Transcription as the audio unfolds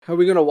Are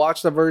we going to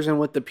watch the version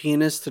with the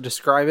penis to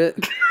describe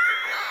it?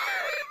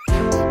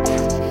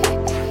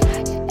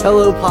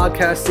 Hello,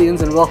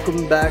 podcastians, and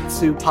welcome back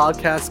to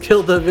Podcast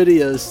Kill the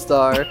Video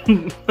Star.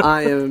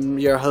 I am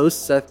your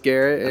host, Seth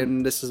Garrett,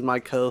 and this is my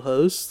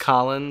co-host,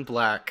 Colin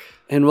Black.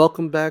 And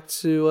welcome back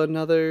to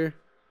another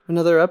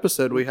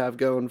episode we have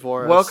going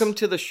for us. Welcome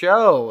to the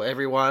show,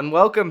 everyone.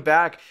 Welcome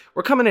back.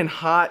 We're coming in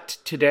hot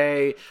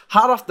today,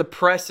 hot off the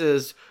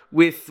presses,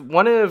 with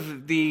one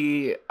of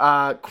the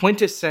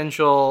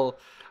quintessential...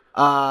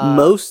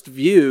 most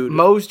viewed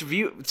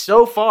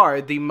so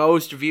far, the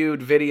most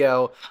viewed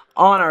video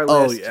on our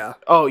list.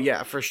 Oh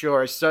yeah, for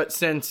sure. So,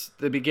 since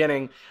the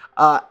beginning,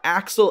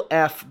 Axel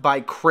F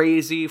by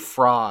Crazy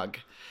Frog.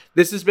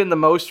 This has been the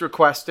most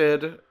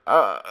requested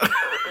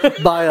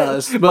by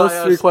us.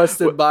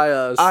 Requested by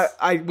us.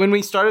 I when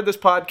we started this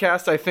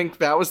podcast, I think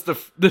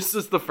this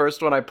is the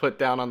first one I put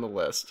down on the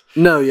list.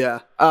 No, yeah.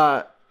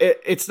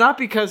 It's not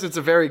because it's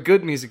a very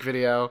good music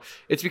video.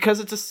 It's because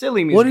it's a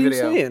silly music video. What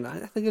are you saying?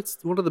 I think it's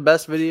one of the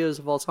best videos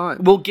of all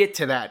time. We'll get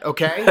to that,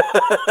 okay?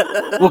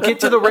 We'll get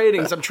to the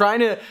ratings. I'm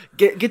trying to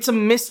get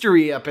some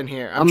mystery up in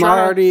here. I'm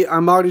already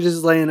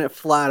just laying it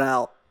flat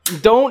out.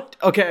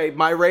 Okay,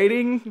 my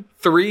rating,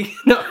 3.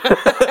 No.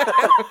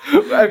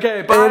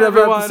 Okay, bye end of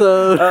everyone.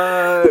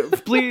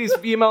 Episode. Please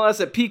email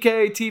us at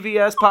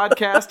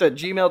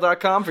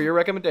pktvspodcast@gmail.com for your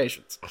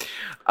recommendations.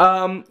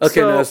 No,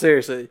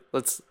 seriously.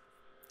 Let's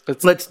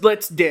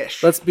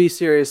dish. Let's be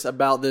serious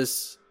about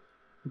this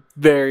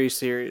very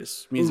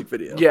serious music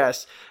video.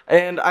 Yes.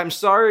 And I'm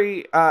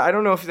sorry, I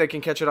don't know if they can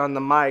catch it on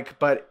the mic,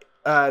 but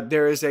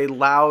there is a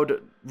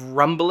loud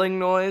rumbling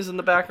noise in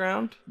the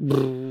background.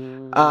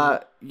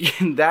 That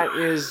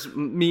is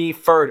me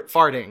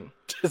farting.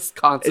 Just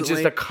constantly. It's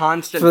just a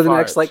constant for the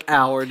fart. next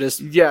hour.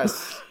 Just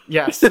yes.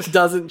 It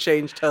doesn't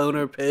change tone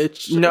or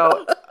pitch.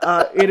 No,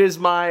 it is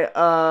my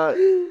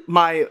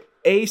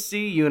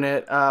AC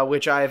unit,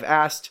 which I've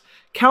asked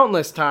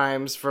countless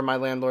times for my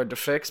landlord to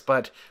fix,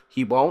 but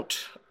he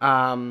won't.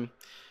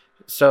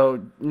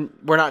 So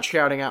we're not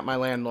shouting at my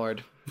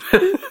landlord.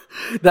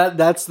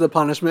 That's the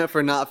punishment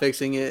for not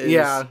fixing it.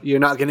 Yeah, you're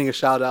not getting a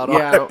shout out.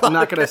 Yeah, I'm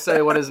not gonna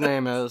say what his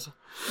name is.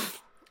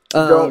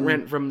 Don't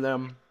rent from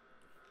them.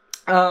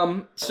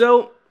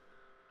 So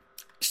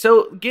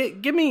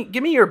give me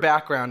your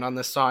background on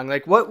this song.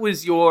 Like, what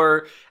was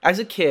your, as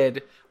a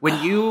kid,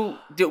 when you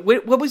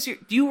what was your,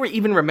 do you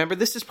even remember?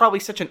 This is probably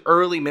such an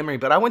early memory,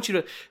 but I want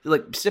you to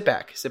sit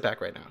back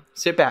right now.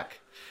 Sit back.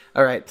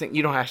 All right,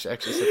 you don't have to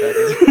actually sit back.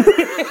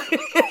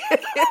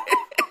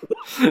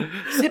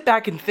 Sit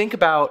back and think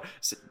about.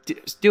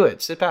 Do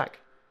it. Sit back.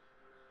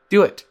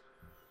 Do it.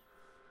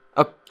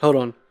 Oh, hold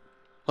on.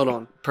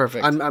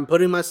 Perfect. I'm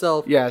putting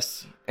myself.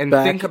 Yes, and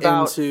back think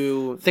about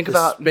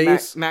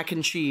space. mac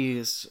and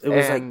cheese. It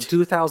was like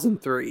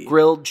 2003.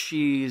 Grilled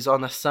cheese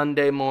on a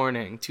Sunday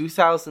morning.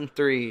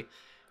 2003.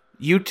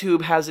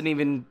 YouTube hasn't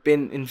even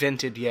been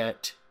invented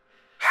yet.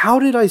 How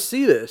did I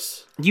see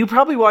this? You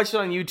probably watched it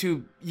on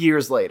YouTube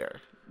years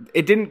later.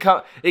 It didn't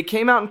come. It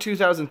came out in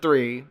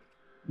 2003.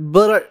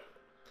 But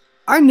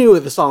I knew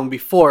of the song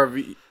before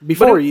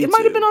YouTube. It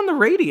might have been on the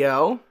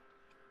radio.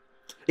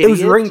 It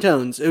was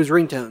ringtones.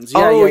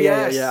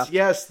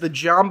 Yes, the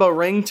Jumbo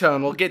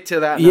ringtone. We'll get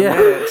to that in a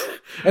minute.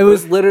 It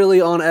was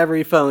literally on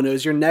every phone. It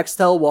was your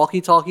Nextel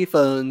walkie-talkie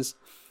phones.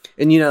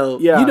 And you know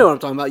what I'm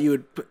talking about. You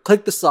would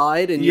click the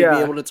side and you'd be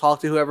able to talk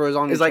to whoever was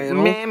on your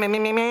channel. It's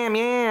like,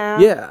 meh.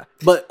 Yeah.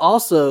 But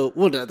also,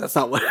 well, no, that's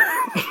not what...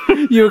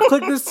 You would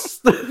click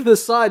the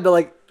side to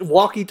like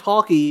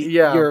walkie-talkie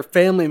your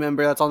family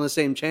member that's on the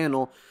same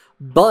channel.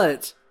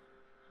 But...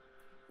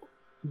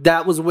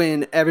 that was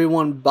when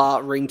everyone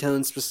bought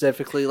ringtones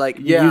specifically,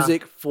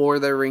 music for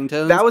their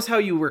ringtones. That was how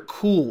you were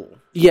cool.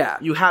 Yeah.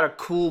 You had a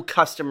cool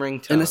custom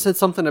ringtone. And it said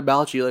something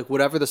about you. Like,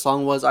 whatever the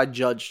song was, I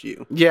judged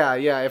you. Yeah.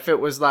 If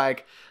it was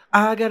like,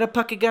 I got a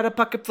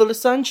pocket full of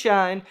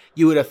sunshine,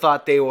 you would have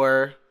thought they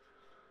were...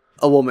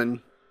 a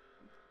woman.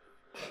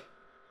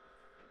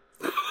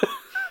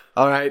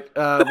 All right,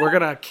 we're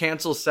going to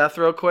cancel Seth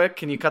real quick.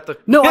 Can you cut the...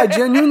 No, I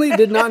genuinely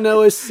did not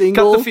know a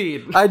single... Cut the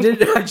feed. I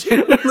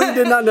genuinely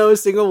did not know a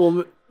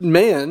single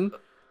man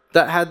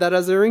that had that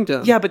as a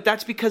ringtone. Yeah, but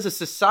that's because of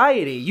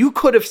society. You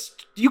could have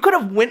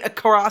went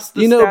across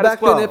the back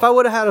quo. Then, if I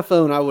would have had a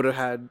phone, I would have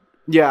had...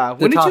 Yeah,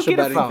 when did you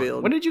get a phone?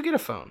 Field. When did you get a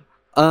phone?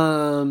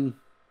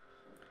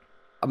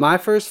 My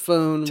first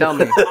phone... Tell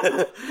me.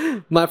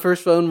 My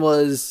first phone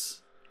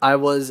was... I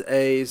was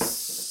a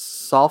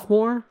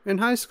sophomore in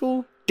high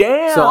school.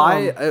 Damn. So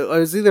I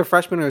was either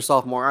freshman or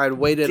sophomore. I had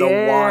waited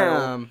a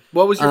while.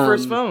 What was your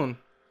first phone?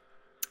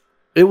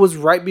 It was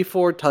right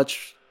before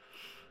touch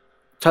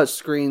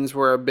screens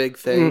were a big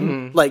thing.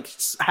 Mm-hmm. Like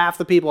half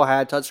the people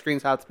had touch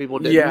screens, half the people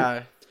didn't.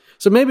 Yeah.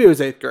 So maybe it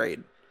was 8th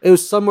grade. It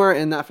was somewhere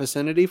in that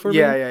vicinity for me.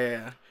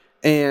 Yeah.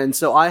 And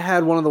so I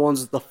had one of the ones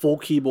with the full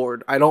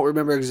keyboard. I don't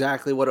remember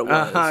exactly what it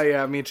was.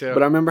 Yeah, me too.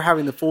 But I remember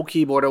having the full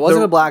keyboard. It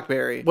wasn't a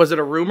BlackBerry. Was it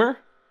a Rumor?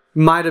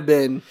 Might have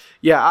been.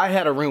 Yeah, I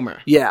had a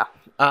Rumor. Yeah.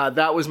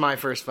 That was my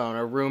first phone,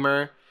 a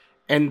Rumor.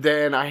 And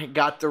then I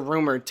got the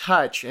rumored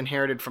touch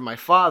inherited from my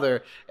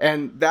father.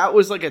 And that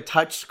was like a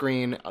touch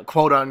screen,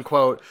 quote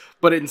unquote.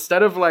 But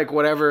instead of like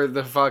whatever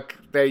the fuck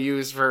they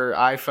use for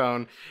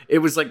iPhone, it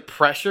was like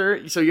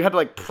pressure. So you had to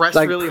like press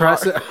like really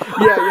hard.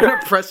 Yeah, you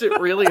had to press it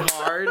really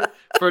hard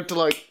for it to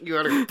like,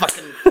 you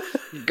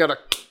gotta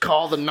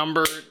call the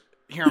number.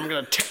 Here, I'm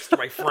gonna text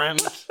my friend.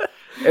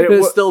 And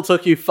it still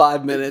took you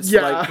 5 minutes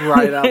to like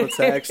write out the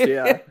text.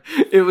 Yeah.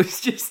 It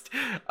was just,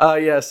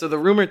 so the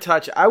rumored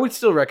touch, I would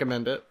still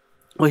recommend it.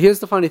 Well, here's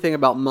the funny thing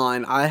about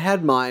mine. I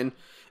had mine,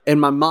 and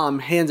my mom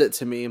hands it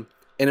to me, and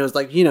it was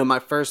like, my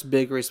first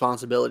big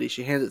responsibility.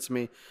 She hands it to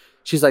me.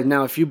 She's like,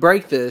 now, if you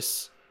break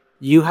this,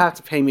 you have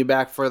to pay me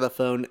back for the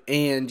phone,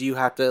 and you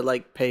have to,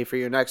 like, pay for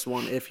your next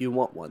one if you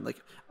want one. Like,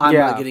 I'm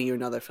not getting you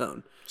another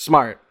phone.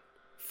 Smart.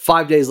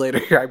 5 days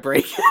later, I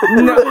break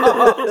it.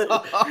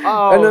 No.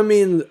 And I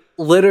mean,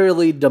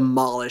 literally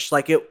demolished.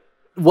 Like,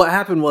 what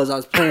happened was I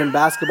was playing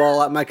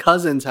basketball at my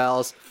cousin's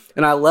house,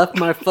 and I left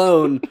my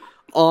phone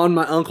on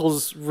my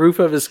uncle's roof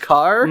of his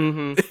car,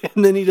 and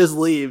then he just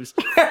leaves.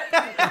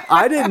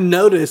 I didn't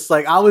notice.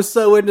 Like, I was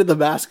so into the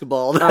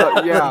basketball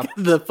that like,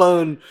 the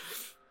phone,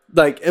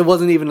 like, it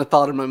wasn't even a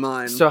thought in my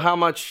mind. So how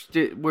much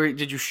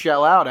did you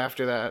shell out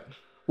after that?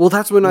 Well,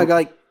 that's when I got,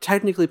 like,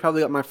 technically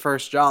probably got my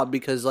first job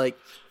because, like,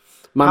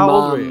 my mom... How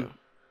old were you?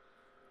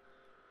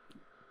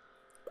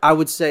 I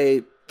would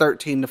say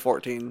 13 to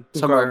 14,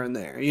 somewhere in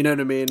there. You know what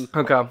I mean?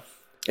 Okay.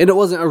 And it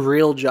wasn't a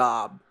real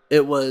job.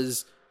 It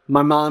was...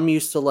 My mom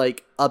used to,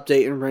 like,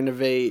 update and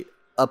renovate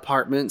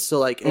apartments. So,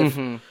 like, if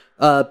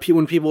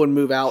when people would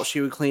move out, she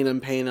would clean them,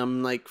 paint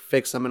them, like,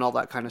 fix them and all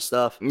that kind of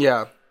stuff.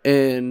 Yeah.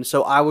 And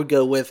so I would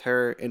go with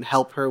her and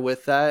help her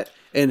with that.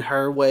 And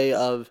her way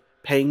of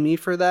paying me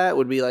for that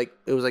would be, like,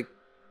 it was, like,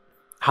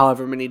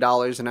 however many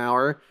dollars an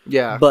hour.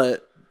 Yeah.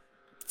 But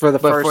for the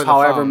first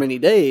however many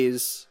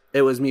days,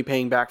 it was me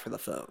paying back for the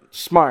phone.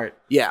 Smart.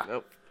 Yeah.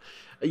 Nope.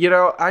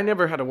 I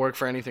never had to work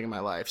for anything in my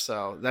life,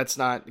 so that's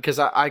not because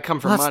I come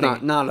from money.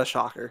 That's not a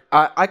shocker.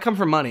 I come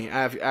from money.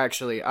 I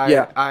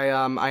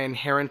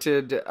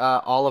inherited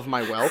all of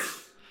my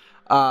wealth.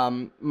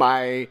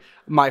 My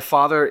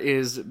father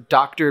is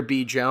Dr.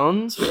 B.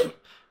 Jones.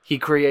 He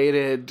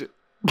created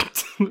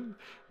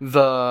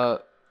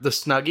the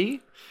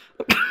Snuggie.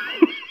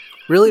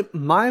 Really,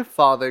 my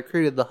father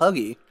created the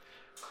Huggy.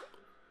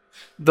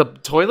 The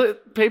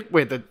toilet paper.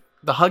 Wait, the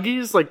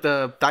Huggies, like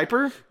the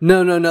diaper?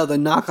 No, the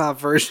knockoff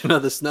version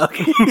of the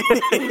Snuggie.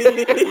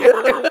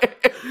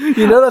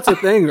 You know that's a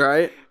thing,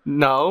 right?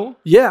 No.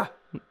 Yeah.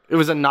 It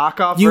was a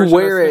knockoff you version. You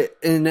wear it,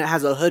 and it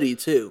has a hoodie,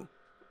 too.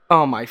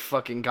 Oh, my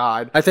fucking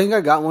God. I think I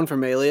got one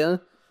from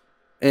Alia,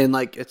 and,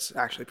 like, it's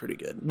actually pretty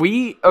good.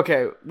 We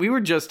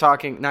were just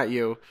talking, not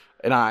you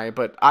and I,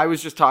 but I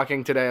was just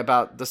talking today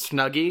about the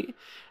Snuggie,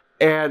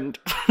 and,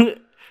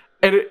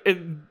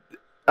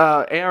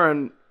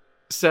 Aaron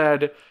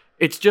said...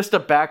 It's just a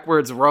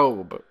backwards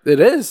robe. It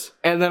is.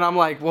 And then I'm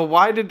like, well,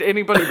 why did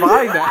anybody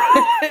buy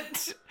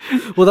that?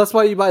 Well, that's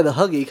why you buy the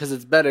Huggy, because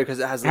it's better, because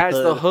it has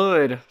the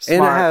hood. Smart.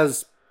 And it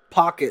has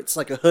pockets,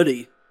 like a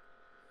hoodie.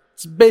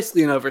 It's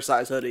basically an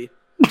oversized hoodie.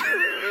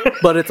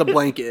 But it's a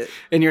blanket.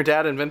 And your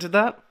dad invented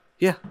that?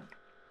 Yeah.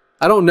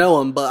 I don't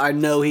know him, but I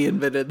know he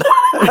invented that.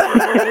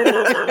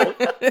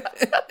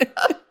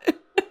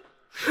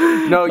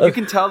 No, you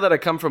can tell that I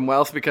come from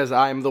wealth because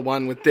I'm the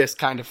one with this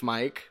kind of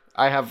mic.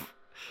 I have...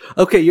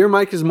 Okay, your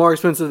mic is more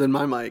expensive than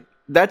my mic.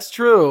 That's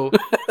true.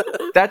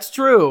 That's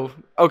true.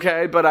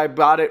 Okay, but I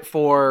bought it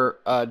for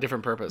a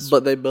different purpose.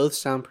 But they both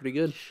sound pretty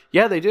good.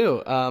 Yeah, they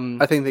do.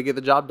 I think they get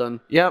the job done.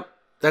 Yep,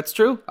 that's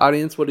true.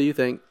 Audience, what do you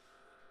think?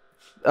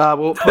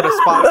 We'll put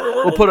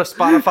a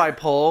Spotify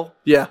poll.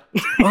 Yeah.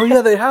 Oh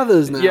yeah, they have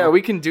those now. Yeah,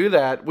 we can do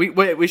that.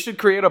 We should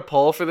create a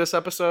poll for this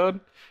episode.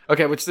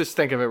 Okay, let's just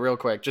think of it real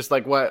quick. Just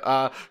like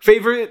what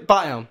favorite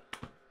biome?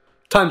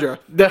 Tundra.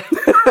 That's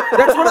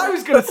what I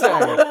was gonna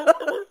say.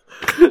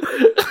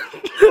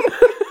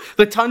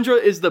 The tundra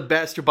is the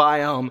best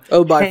biome.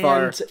 Oh, by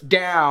hands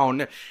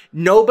down.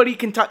 Nobody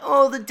can talk.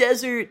 Oh, the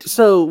desert.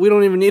 So we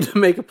don't even need to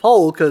make a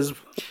poll because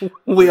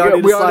we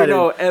already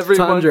know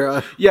everyone.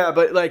 Tundra. Yeah,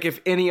 but like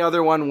if any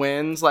other one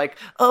wins, like,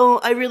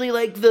 oh, I really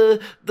like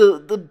the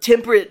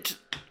temperate.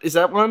 Is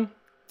that one?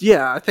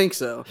 Yeah, I think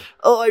so.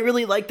 Oh, I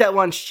really like that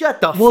one.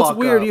 Shut the fuck up. Well, it's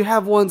weird. You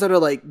have ones that are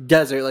like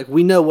desert. Like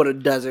we know what a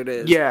desert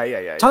is.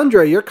 Yeah.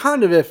 Tundra, you're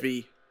kind of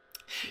iffy.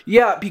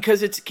 Yeah,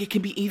 because it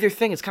can be either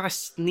thing. It's kind of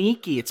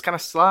sneaky. It's kind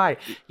of sly.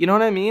 You know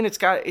what I mean? It's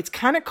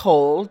kind of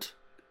cold.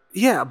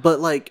 Yeah, but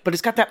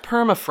it's got that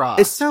permafrost.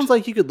 It sounds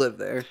like you could live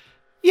there.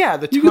 Yeah,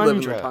 the you tundra. Could live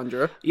in the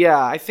tundra.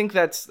 Yeah, I think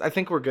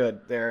we're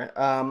good there.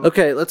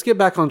 Okay, let's get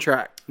back on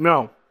track.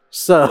 No.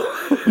 So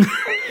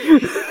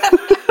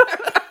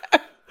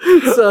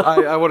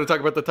I want to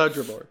talk about the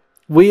tundra more.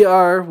 We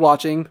are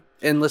watching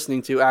and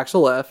listening to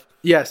Axel F.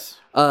 Yes.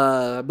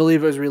 I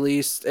believe it was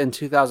released in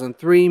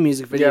 2003.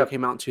 Music video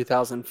came out in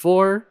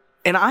 2004.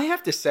 And I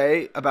have to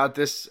say about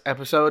this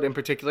episode in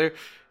particular,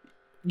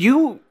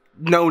 you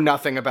know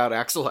nothing about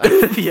Axel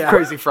F. Yeah.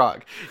 Crazy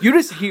Frog. You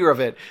just hear of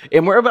it.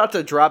 And we're about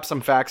to drop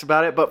some facts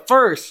about it. But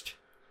first,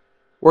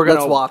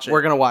 Let's watch it.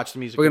 We're gonna watch the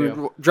music We're video.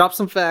 gonna drop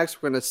some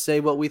facts. We're gonna say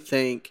what we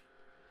think,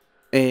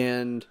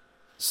 and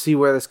see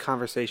where this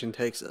conversation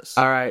takes us.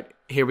 All right,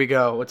 here we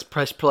go. Let's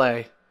press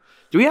play.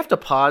 Do we have to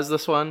pause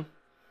this one?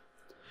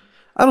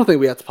 I don't think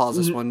we have to pause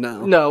this one.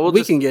 No, no,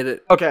 we can get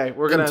it. Okay,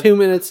 we're gonna in 2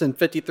 minutes and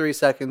 53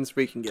 seconds.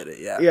 We can get it.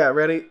 Yeah. Yeah.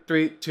 Ready?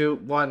 3, 2,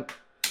 1.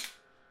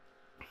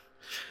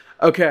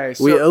 Okay.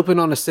 So we open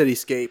on a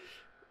cityscape.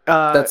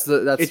 That's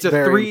it's a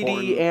very 3D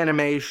important.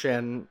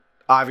 animation,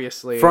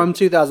 obviously From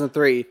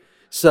 2003.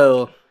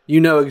 So you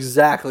know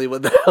exactly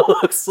what that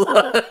looks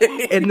like.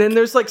 And then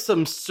there's like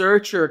some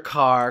searcher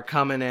car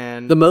coming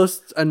in. The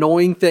most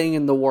annoying thing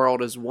in the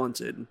world is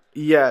wanted.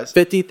 Yes.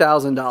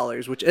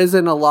 $50,000, which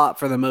isn't a lot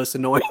for the most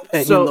annoying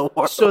thing in the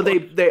world. So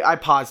I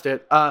paused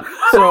it.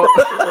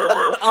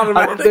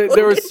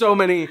 There's so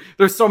many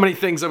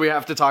things that we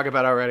have to talk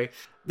about already.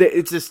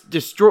 It's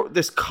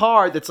this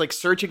car that's like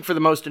searching for the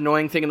most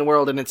annoying thing in the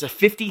world, and it's a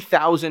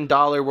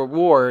 $50,000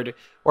 reward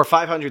or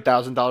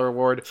 $500,000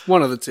 reward.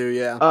 One of the two,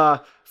 yeah.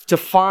 To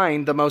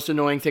find the most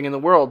annoying thing in the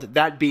world,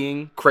 that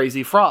being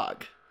Crazy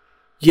Frog.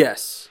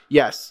 Yes.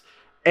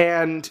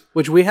 And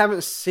which we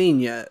haven't seen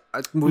yet.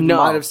 We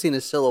might have seen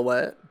a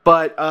silhouette.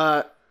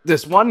 But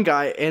this one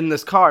guy in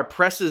this car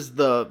presses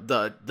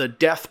the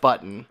death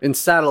button. And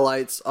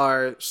satellites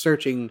are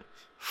searching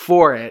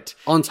for it.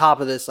 On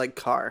top of this like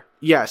car.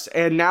 Yes,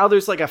 and now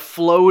there's like a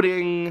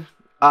floating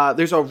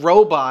there's a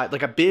robot,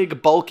 like a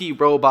big bulky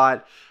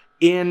robot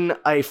in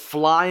a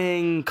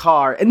flying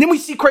car. And then we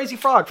see Crazy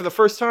Frog for the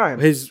first time.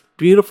 His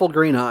beautiful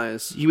green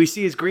eyes. We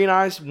see his green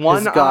eyes.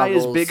 One eye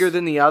is bigger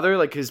than the other.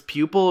 Like his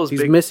pupil is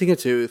big. He's missing a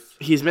tooth.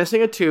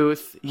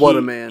 What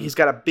a man. He's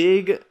got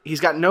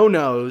no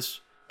nose,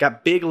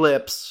 got big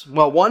lips.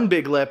 Well, one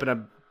big lip and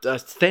a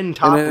thin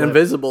top and an lip.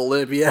 Invisible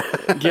lip, yeah.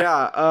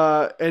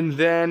 Yeah, and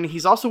then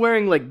he's also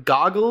wearing like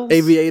goggles.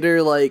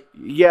 Aviator, like...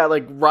 Yeah,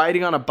 like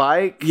riding on a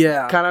bike.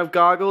 Yeah. Kind of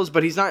goggles,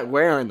 but he's not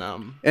wearing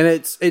them. And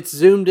it's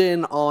zoomed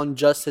in on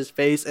just his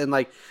face and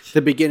like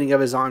the beginning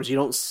of his arms. You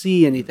don't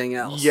see anything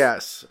else.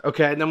 Yes.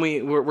 Okay, and then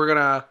we're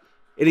gonna...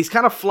 And he's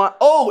kind of flying...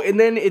 Oh, and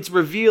then it's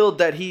revealed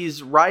that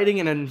he's riding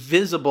an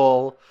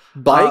invisible...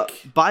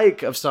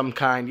 Bike of some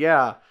kind,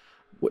 yeah.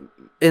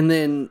 And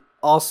then...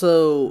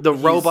 Also, the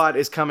robot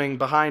is coming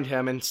behind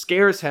him and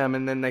scares him,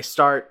 and then they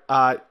start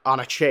on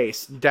a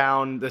chase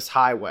down this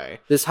highway.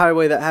 This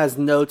highway that has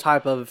no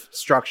type of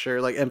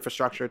structure, like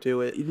infrastructure to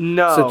it.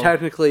 No. So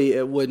technically,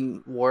 it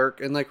wouldn't work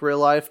in like real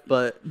life,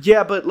 but...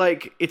 Yeah, but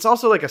like, it's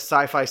also like a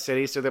sci-fi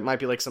city, so there might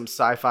be like some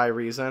sci-fi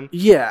reason.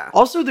 Yeah.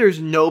 Also,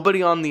 there's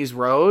nobody on these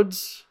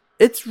roads.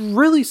 It's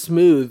really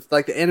smooth.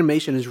 Like, the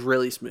animation is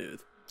really smooth.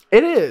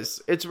 It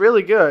is. It's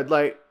really good.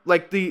 Like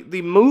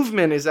the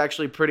movement is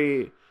actually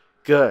pretty...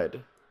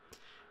 good.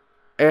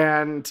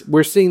 And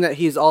we're seeing that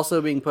he's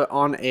also being put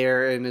on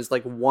air and is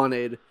like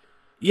wanted.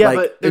 Yeah, like,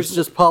 but it's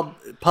just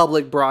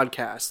public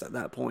broadcast at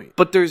that point.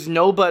 But there's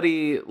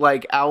nobody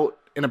like out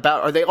and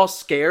about. Are they all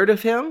scared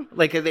of him?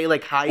 Like, are they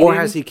like hiding? Or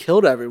has he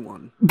killed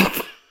everyone?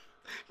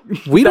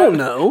 We don't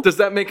know. Does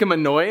that make him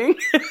annoying?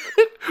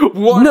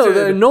 No,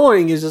 the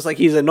annoying is just like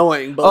he's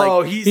annoying, but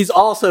like he's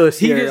also a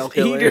serial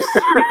killer. He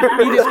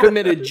just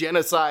committed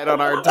genocide on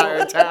our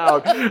entire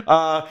town.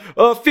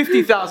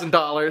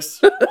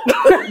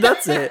 $50,000.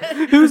 That's it.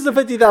 Who's the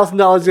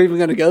 $50,000 even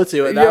going to go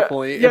to at that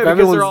point? Yeah, if because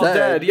everyone's they're all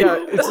dead.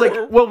 Yeah, it's like,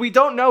 well, we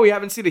don't know. We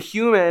haven't seen a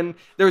human.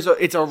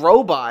 It's a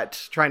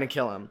robot trying to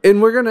kill him,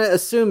 and we're going to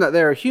assume that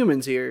there are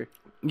humans here.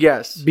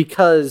 Yes,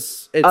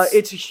 because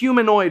it's a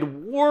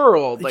humanoid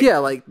world. Like, yeah,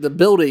 like the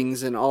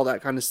buildings and all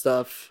that kind of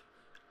stuff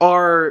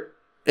are.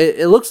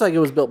 It looks like it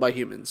was built by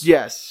humans.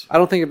 Yes, I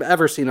don't think I've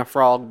ever seen a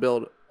frog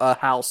build a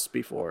house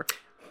before.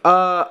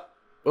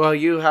 Well,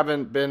 you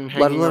haven't been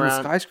hanging around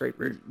a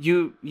skyscraper.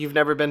 You've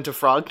never been to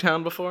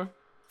Frogtown before?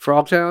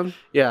 Frogtown?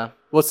 Yeah.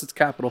 What's its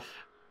capital?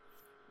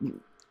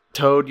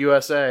 Toad,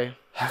 USA.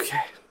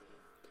 Okay.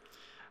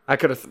 I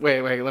could have.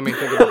 Wait. Let me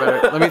think of a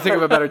better. Let me think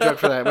of a better joke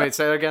for that. Wait.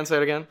 Say it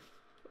again.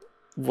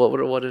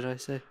 What did I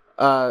say?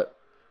 What's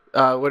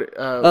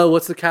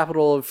the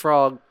capital of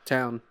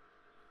Frogtown?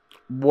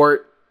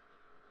 Wart.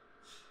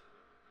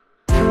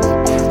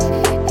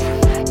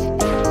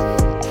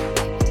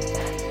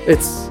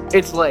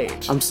 It's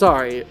late. I'm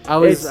sorry. I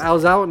was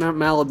out in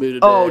Malibu today.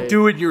 Oh,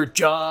 doing your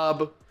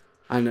job.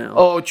 I know.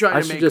 Oh,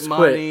 trying to make just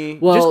money.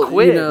 Quit. Well, just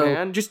quit, you know,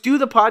 man. Just do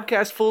the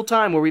podcast full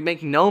time where we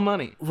make no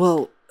money.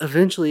 Well,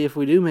 eventually, if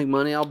we do make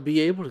money, I'll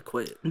be able to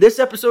quit. This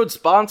episode's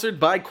sponsored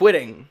by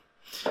quitting.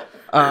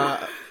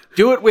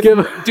 Do it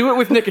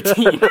with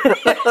nicotine.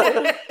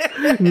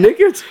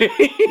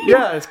 Nicotine?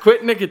 Yeah, it's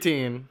quit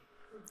nicotine.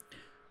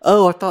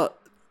 Oh,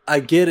 I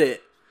get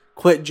it.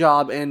 Quit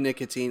job and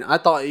nicotine. I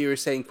thought you were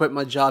saying quit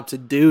my job to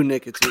do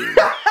nicotine.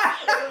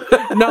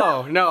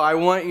 No, I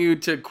want you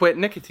to quit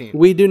nicotine.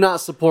 We do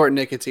not support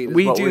nicotine.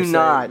 We do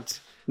not.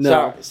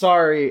 No.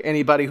 Sorry,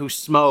 anybody who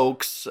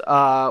smokes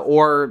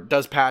or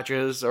does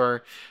patches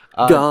or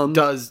gum.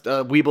 Does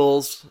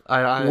Weebles.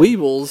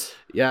 Weebles?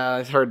 Yeah,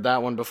 I've heard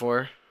that one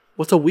before.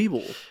 What's a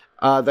Weeble?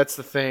 That's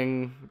the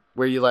thing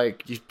where you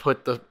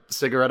put the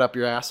cigarette up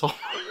your asshole.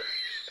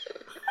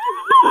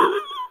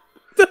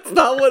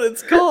 not what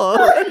it's called.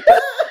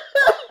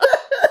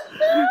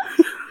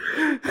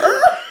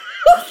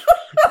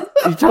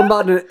 You talking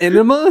about an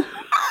enema?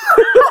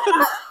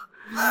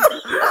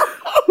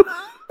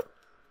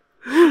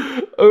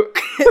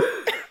 Okay.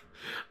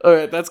 All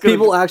right, that's good.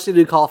 People actually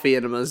do coffee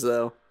enemas,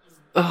 though.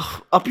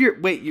 Up your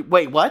wait,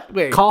 what?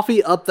 Wait,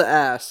 coffee up the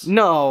ass.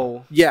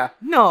 No, yeah,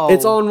 no.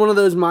 It's on one of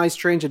those My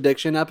Strange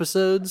Addiction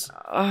episodes.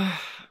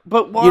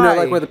 But why? You know,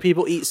 like where the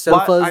people eat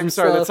sofas. I'm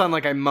sorry, that sounded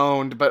like I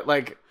moaned, but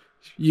like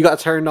you got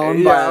turned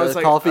on by a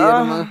coffee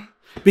enema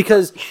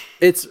because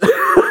it's.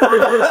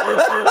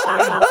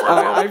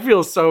 I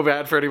feel so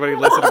bad for anybody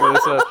listening to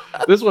this.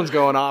 This one's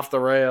going off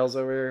the rails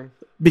over here.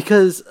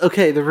 Because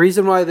the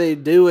reason why they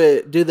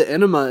do the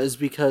enema is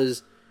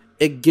because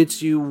it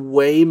gets you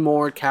way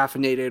more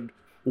caffeinated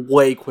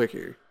way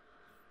quicker.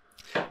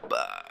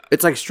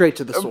 It's like straight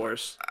to the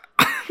source.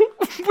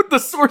 With the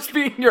source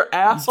being your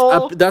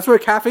asshole? That's where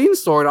caffeine's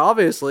stored,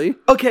 obviously.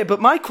 Okay, but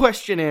my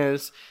question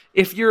is,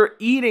 if you're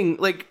eating,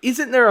 like,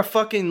 isn't there a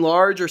fucking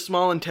large or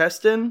small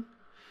intestine?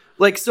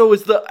 Like, so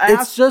is the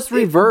ass... It's just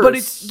reverse. But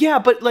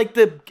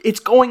it's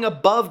going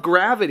above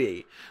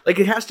gravity. Like,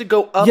 it has to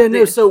go up. Yeah,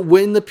 no, so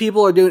when the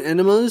people are doing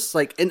enemas,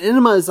 like, an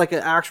enema is like an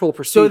actual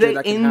procedure.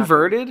 So they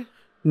inverted? Happen.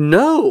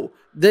 No,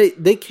 they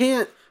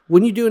can't.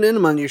 When you do an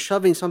enema and you're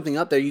shoving something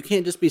up there, you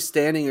can't just be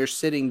standing or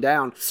sitting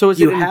down. So is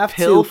it in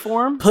pill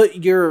form?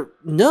 You're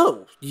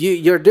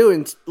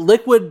doing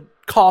liquid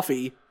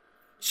coffee.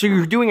 So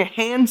you're doing a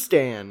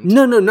handstand?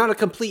 No, not a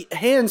complete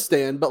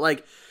handstand, but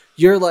like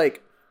you're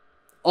like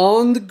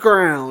on the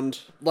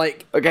ground,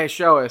 like okay,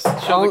 show us.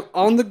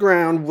 On the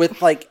ground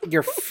with like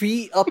your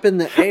feet up in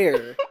the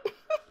air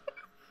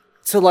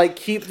to like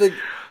keep the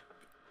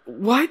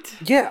what?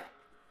 Yeah,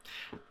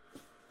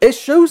 it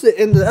shows it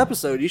in the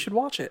episode. You should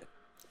watch it.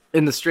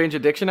 In the Strange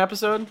Addiction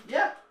episode?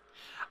 Yeah.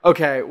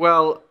 Okay,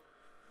 well,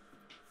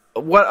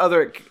 what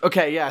other...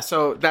 Okay, yeah,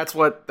 so that's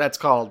what that's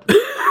called.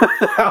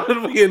 How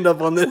did we end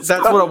up on this?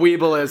 That's what a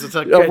Weeble is. It's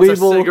a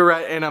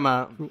cigarette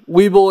enema.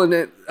 Weeble and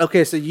it...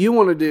 Okay, so you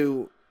want to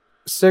do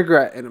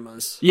cigarette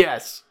enemas.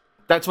 Yes,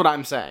 that's what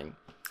I'm saying.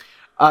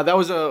 That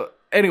was a...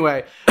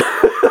 Anyway,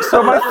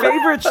 so my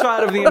favorite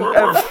shot of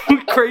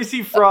the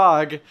Crazy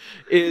Frog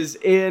is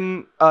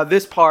in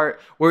this part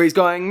where he's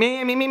going...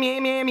 Meh, meh, meh, meh,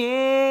 meh,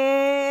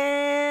 meh.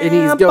 And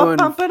he's going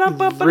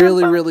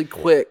really, really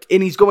quick.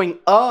 And he's going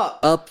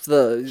up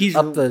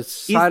the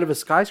side of a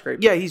skyscraper.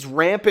 Yeah, he's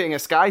ramping a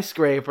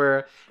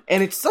skyscraper.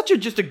 And it's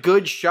just a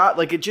good shot.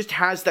 Like, it just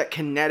has that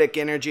kinetic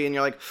energy. And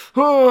you're like,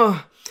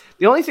 oh.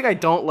 The only thing I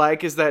don't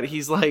like is that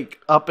he's, like,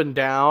 up and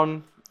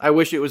down. I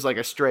wish it was, like,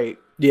 a straight.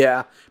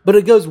 Yeah. But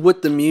it goes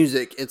with the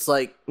music. It's,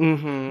 like,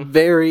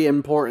 very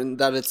important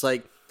that it's,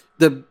 like,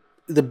 the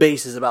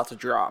bass is about to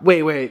drop.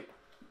 Wait.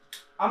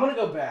 I'm going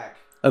to go back.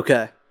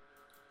 Okay.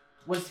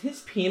 Was his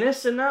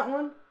penis in that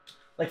one?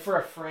 Like for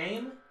a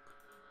frame?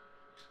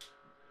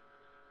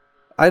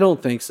 I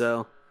don't think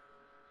so.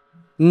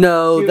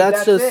 No, Dude,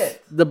 that's just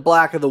it. The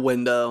black of the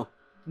window.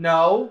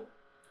 No.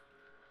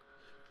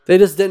 They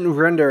just didn't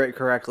render it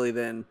correctly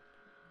then.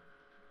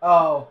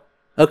 Oh.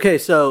 Okay,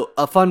 so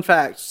a fun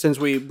fact, since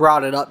we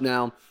brought it up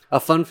now, a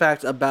fun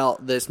fact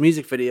about this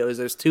music video is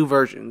there's two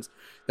versions.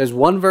 There's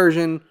one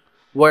version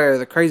where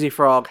the Crazy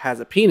Frog has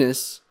a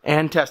penis.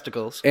 And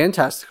testicles. It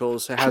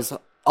has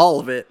all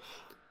of it.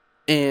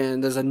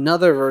 And there's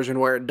another version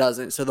where it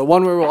doesn't. So the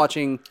one we're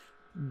watching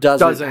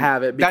doesn't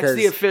have it. Because, that's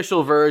the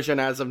official version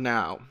as of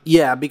now.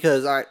 Yeah,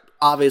 because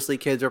obviously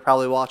kids are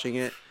probably watching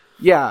it.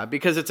 Yeah,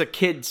 because it's a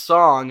kid's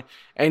song,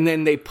 and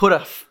then they put a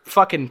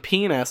fucking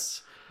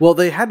penis. Well,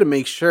 they had to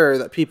make sure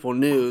that people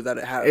knew that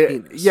it had a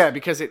penis. Yeah,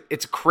 because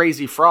it's a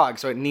Crazy Frog,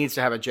 so it needs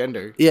to have a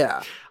gender.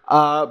 Yeah.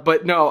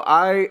 But no,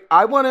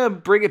 I want to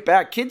bring it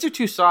back. Kids are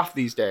too soft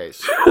these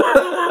days.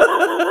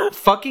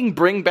 Fucking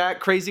bring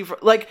back Crazy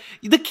Frog. Like,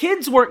 the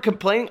kids weren't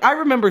complaining. I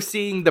remember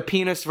seeing the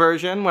penis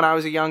version when I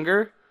was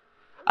younger.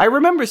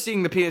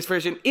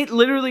 It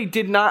literally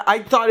did not... I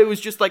thought it was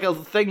just like a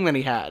thing that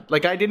he had.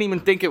 Like, I didn't even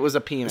think it was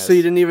a penis. So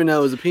you didn't even know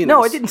it was a penis?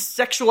 No, I didn't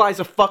sexualize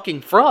a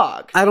fucking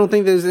frog. I don't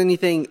think there's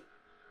anything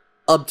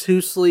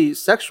obtusely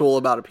sexual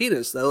about a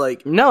penis, though.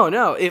 Like, no.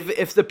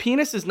 If the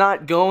penis is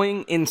not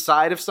going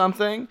inside of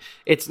something,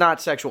 it's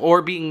not sexual.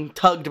 Or being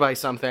tugged by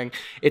something,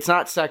 it's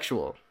not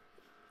sexual.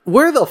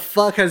 Where the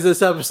fuck has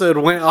this episode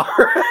went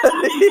already?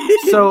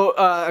 So,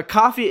 a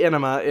coffee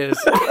enema is...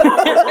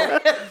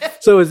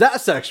 So is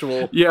that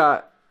sexual?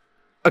 Yeah.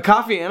 A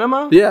coffee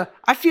enema? Yeah.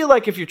 I feel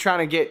like if you're trying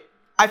to get...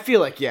 I feel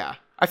like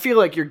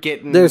you're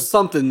getting... There's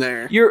something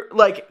there. You're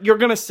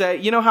going to say...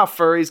 You know how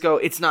furries go,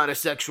 it's not a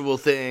sexual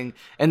thing.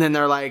 And then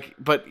they're like,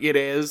 but it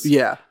is?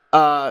 Yeah.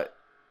 Sorry,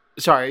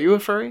 are you a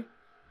furry?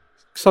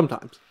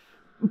 Sometimes.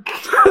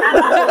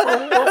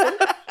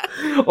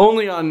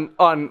 Only on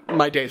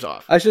my days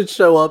off. I should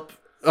show up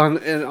on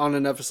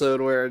an episode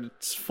where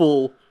it's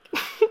full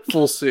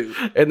suit,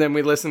 and then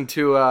we listen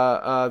to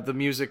the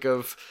music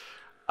of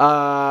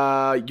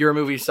Your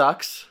Movie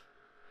Sucks.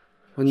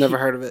 I've never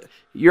heard of it.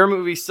 Your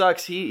Movie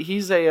Sucks.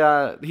 He's like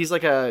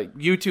a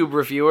YouTube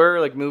reviewer,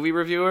 like movie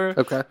reviewer.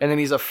 Okay. And then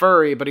he's a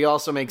furry, but he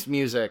also makes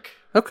music.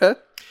 Okay.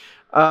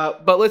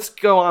 But let's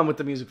go on with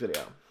the music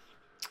video.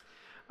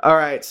 All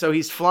right, so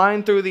he's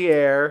flying through the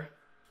air,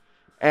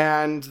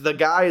 and the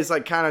guy is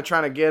like kind of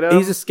trying to get him.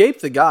 He's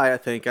escaped the guy, I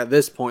think, at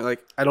this point.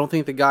 Like, I don't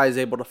think the guy is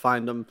able to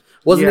find him.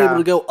 Wasn't able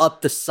to go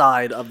up the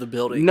side of the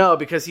building. No,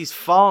 because he's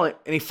falling,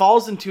 and he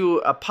falls into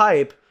a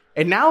pipe,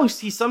 and now he's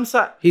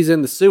He's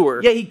in the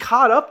sewer. Yeah, he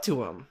caught up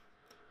to him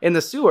in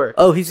the sewer.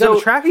 Oh, he's got a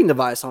tracking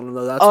device on him,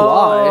 though. That's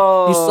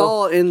why. You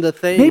saw in the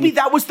thing. Maybe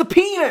that was the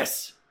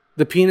penis.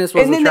 The penis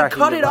was the tracking device. And then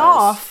they cut it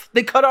off.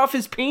 They cut off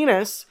his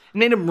penis and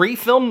made him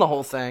refilm the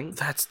whole thing.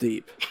 That's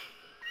deep.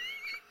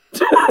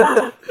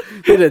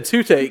 They did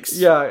 2 takes.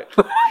 Yeah.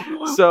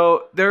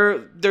 So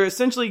they're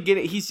essentially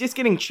he's just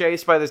getting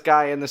chased by this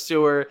guy in the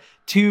sewer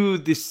to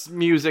this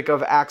music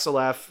of Axel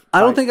F.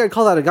 I don't think I'd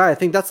call that a guy. I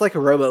think that's like a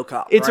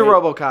RoboCop. It's a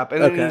RoboCop.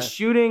 And then he's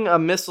shooting a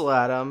missile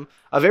at him.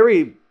 A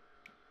very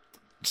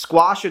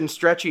squash and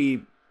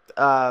stretchy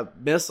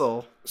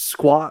missile.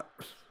 Squat.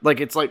 Like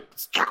it's like...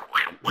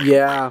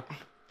 Yeah.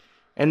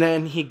 And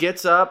then he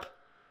gets up,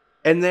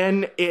 and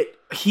then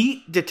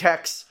he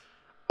detects,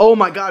 oh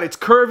my god, it's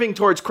curving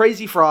towards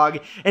Crazy Frog,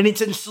 and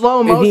it's in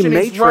slow motion.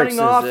 He's running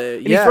off,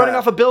 and he's running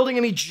off a building,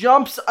 and he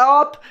jumps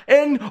up,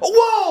 and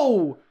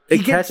whoa!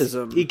 It catches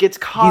him. He gets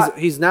caught.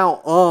 He's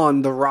now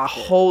on the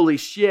rocket. Holy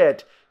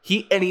shit.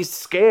 He's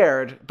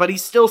scared, but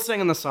he's still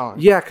singing the song.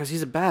 Yeah, because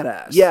he's a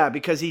badass. Yeah,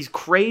 because he's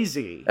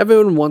crazy.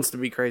 Everyone wants to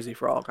be Crazy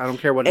Frog. I don't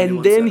care what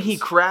anyone says. And then he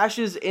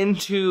crashes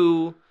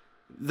into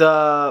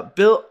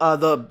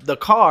the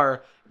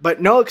car,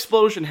 but no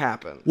explosion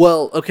happens.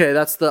 Well, okay,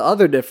 that's the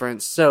other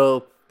difference.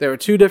 So there were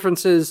 2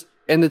 differences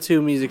in the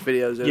 2 music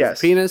videos. There was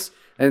a penis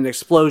and an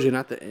explosion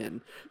at the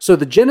end. So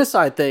the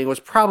genocide thing was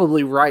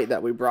probably right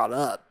that we brought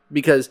up,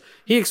 because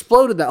he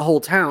exploded that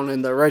whole town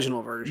in the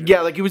original version.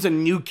 Yeah, like it was a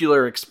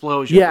nuclear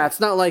explosion. Yeah,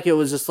 it's not like it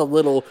was just a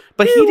little...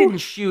 But he didn't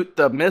shoot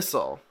the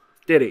missile,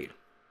 did he?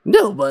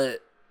 No, but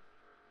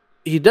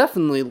he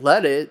definitely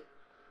let it.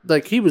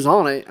 Like, he was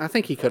on it. I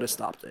think he could have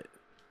stopped it.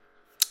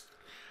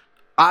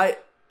 I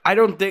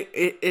don't think...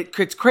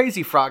 It's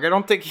Crazy Frog. I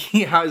don't think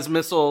he has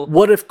missile...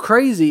 What if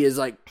crazy is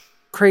like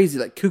crazy,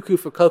 like Cuckoo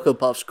for Cocoa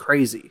Puffs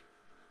crazy?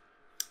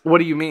 What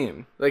do you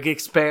mean? Like,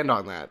 expand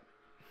on that.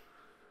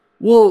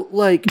 Well,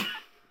 like,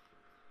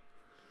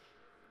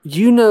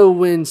 you know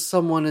when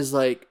someone is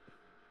like,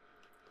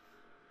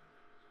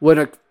 when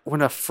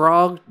a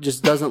frog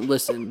just doesn't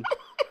listen.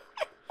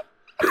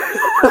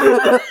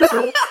 Where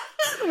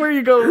are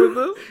you going with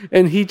this?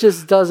 And he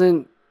just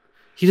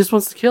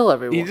wants to kill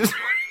everyone.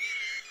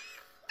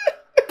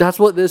 That's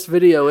what this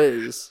video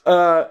is.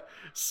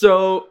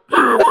 So,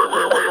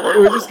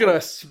 we're just going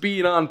to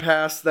speed on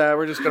past that.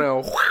 We're just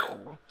going to...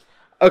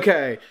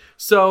 Okay,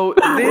 so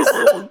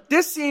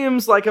this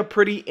seems like a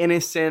pretty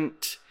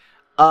innocent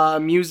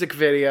music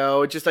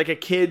video, just like a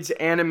kid's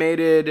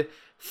animated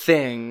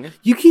thing.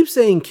 You keep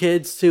saying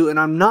kids too, and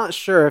I'm not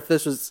sure if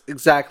this was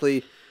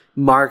exactly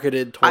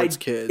marketed towards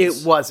kids.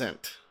 It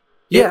wasn't.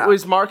 Yeah. It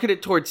was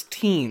marketed towards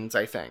teens,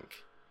 I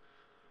think.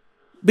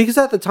 Because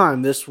at the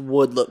time, this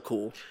would look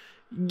cool.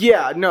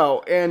 Yeah,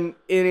 no, and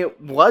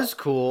it was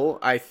cool,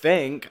 I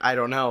think. I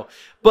don't know.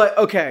 But,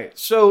 okay,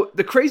 so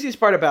the craziest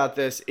part about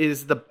this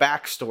is the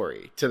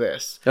backstory to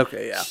this.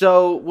 Okay, yeah.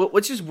 So,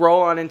 let's just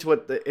roll on into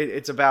what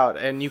it's about,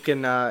 and you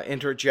can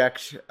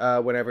interject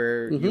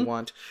whenever you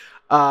want.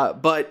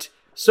 But,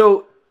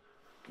 so,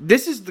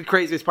 this is the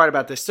craziest part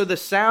about this. So, the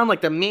sound,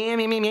 like the meh,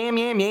 meh, meh, meh,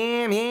 meh,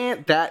 meh,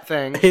 meh, that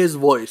thing. His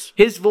voice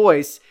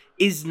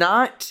is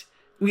not...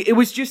 It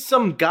was just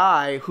some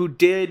guy who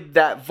did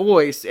that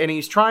voice, and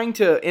he's trying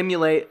to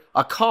emulate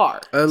a car.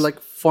 Like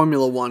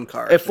Formula 1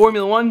 car. A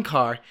Formula 1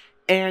 car.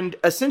 And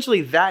essentially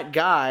that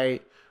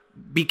guy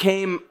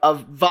became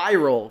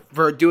viral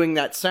for doing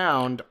that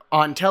sound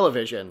on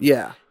television.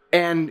 Yeah.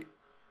 And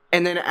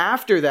then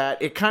after that,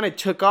 it kind of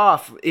took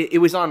off. It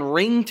was on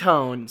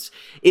ringtones.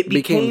 It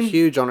became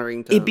huge on a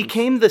ringtone. It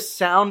became the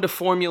sound of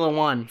Formula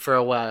 1 for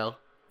a while.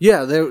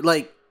 Yeah, they're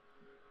like...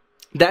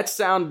 That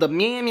sound, the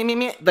meh, meh, meh,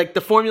 meh, like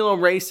the Formula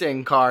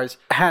racing cars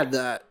had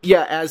that.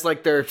 Yeah, as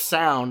like their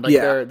sound, like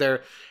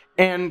their,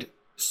 and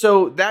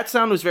so that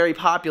sound was very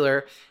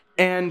popular.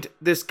 And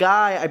this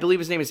guy, I believe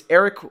his name is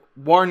Eric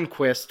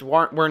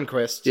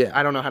Warnquist. Yeah,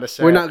 I don't know how to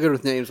say. We're not good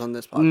with names on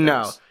this podcast.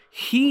 No,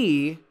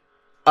 he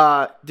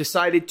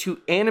decided to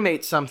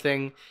animate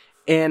something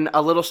in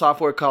a little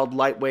software called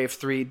Lightwave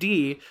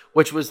 3D,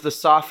 which was the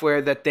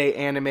software that they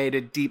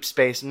animated Deep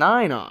Space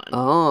Nine on.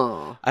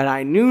 Oh, and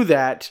I knew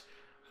that.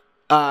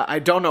 I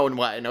don't know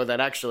why I know that,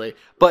 actually.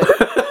 But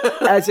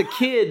as a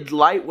kid,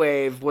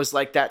 Lightwave was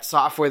like that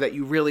software that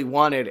you really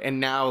wanted, and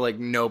now like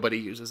nobody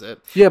uses it.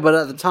 Yeah, but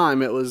at the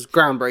time, it was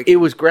groundbreaking. It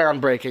was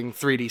groundbreaking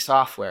 3D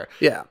software.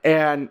 Yeah.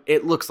 And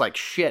it looks like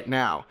shit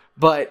now.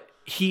 But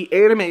he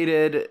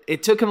animated...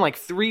 It took him like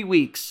 3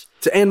 weeks.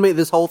 To animate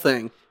this whole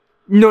thing?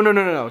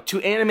 No.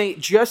 To animate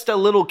just a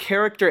little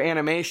character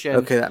animation.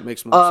 Okay, that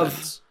makes more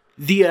sense.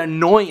 the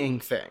annoying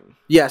thing.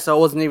 Yeah, so it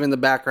wasn't even the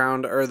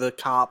background or the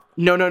cop.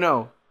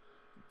 No.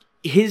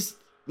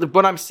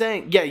 What I'm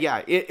saying,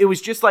 yeah. It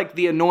was just like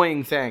the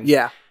annoying thing.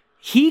 Yeah.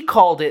 He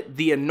called it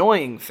the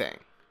annoying thing.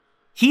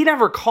 He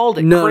never called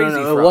it Crazy Frog.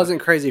 No, it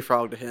wasn't Crazy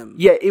Frog to him.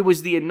 Yeah, it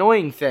was the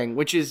annoying thing,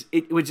 which is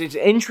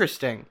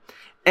interesting.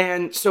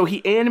 And so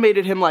he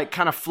animated him like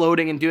kind of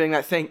floating and doing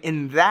that thing.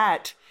 And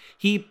that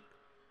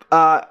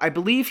I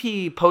believe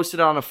he posted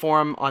on a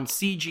forum on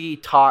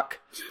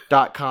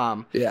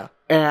cgtalk.com. Yeah.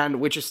 And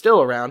which is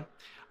still around.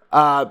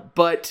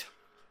 But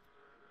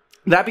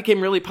that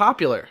became really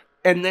popular.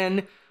 And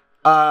then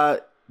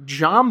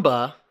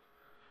Jamba,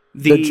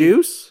 the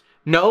Juice?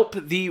 Nope,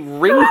 the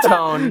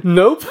ringtone.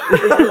 Nope.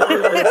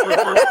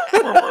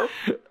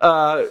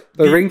 The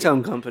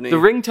ringtone company. The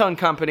ringtone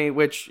company,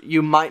 which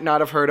you might not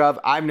have heard of.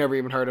 I've never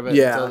even heard of it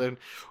until then.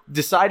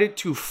 Decided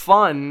to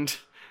fund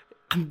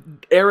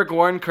Eric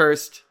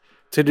Warnkhurst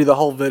to do the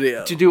whole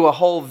video. To do a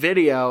whole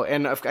video,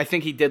 and I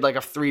think he did like a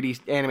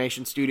 3D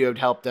animation studio to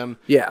help them.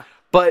 Yeah.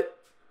 But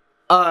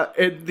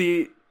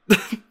the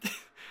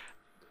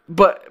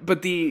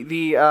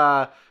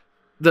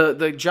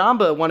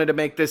Jamba wanted to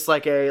make this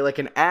like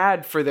an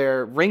ad for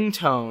their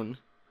ringtone,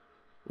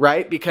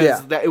 right?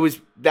 Because that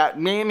was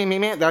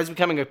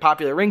becoming a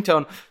popular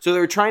ringtone. So they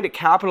were trying to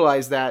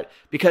capitalize that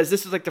because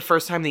this is like the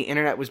first time the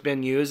internet was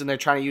being used, and they're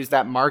trying to use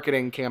that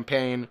marketing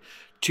campaign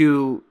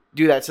to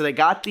do that. So they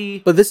got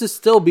But this is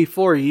still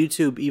before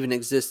YouTube even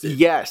existed.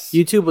 Yes.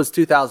 YouTube was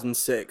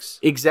 2006.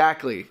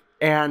 Exactly.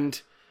 And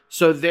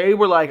so they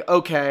were like,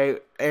 okay,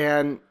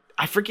 and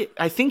I forget.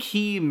 I think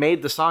he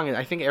made the song.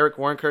 I think Eric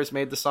Warnkhurst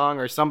made the song,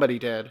 or somebody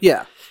did.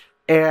 Yeah.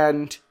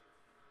 And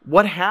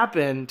what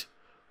happened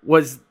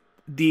was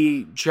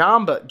the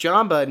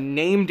Jamba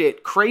named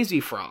it Crazy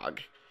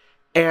Frog,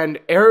 and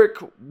Eric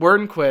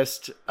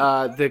Warnkhurst,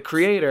 the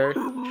creator,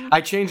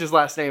 I change his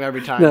last name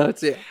every time. No,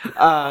 it's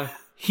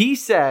he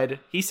said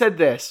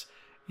this.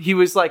 He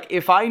was like,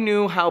 if I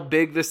knew how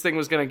big this thing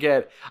was going to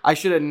get, I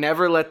should have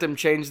never let them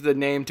change the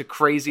name to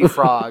Crazy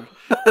Frog,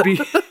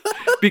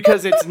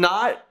 because it's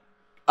not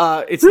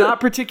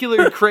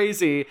particularly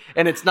crazy,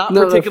 and it's not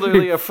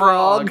particularly a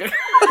frog.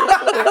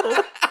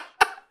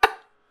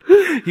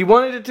 He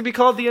wanted it to be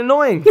called the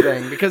annoying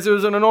thing because it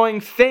was an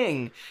annoying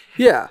thing.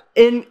 Yeah.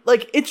 And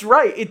like, it's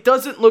right. It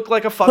doesn't look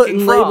like a fucking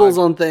Putting frog. labels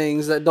on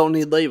things that don't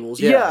need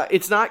labels. Yeah,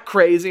 it's not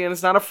crazy and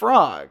it's not a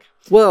frog.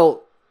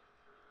 Well,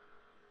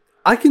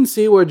 I can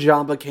see where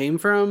Jamba came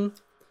from,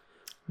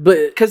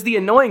 but because the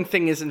annoying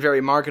thing isn't very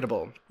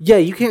marketable. Yeah,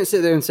 you can't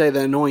sit there and say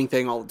the annoying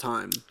thing all the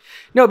time.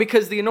 No,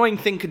 because the annoying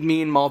thing could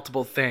mean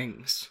multiple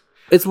things.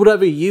 It's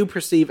whatever you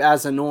perceive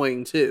as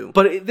annoying, too.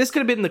 But this could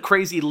have been the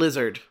crazy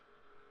lizard.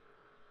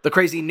 The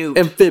crazy newt.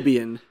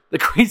 Amphibian. The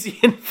crazy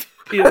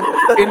amphibian.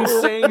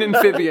 Insane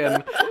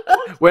amphibian.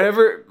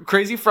 Whenever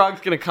Crazy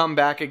Frog's going to come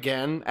back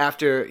again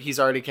after he's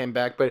already came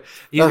back, but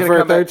he's going to come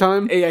for a third back,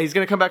 time? Yeah, he's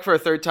going to come back for a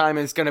third time,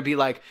 and it's going to be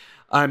like,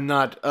 I'm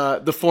not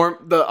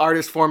the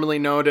artist formerly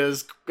known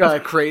as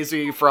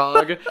Crazy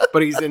Frog,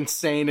 but he's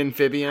insane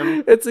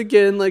amphibian. It's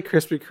again like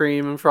Krispy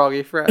Kreme and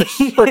Froggy Fresh.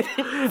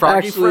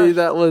 Froggy Fresh.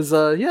 That was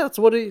that's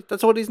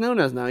what he's known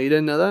as now. You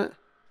didn't know that?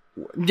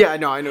 Yeah,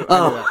 no, I knew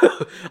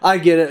that. I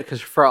get it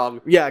because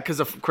Frog. Yeah, because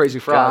of Crazy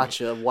Frog.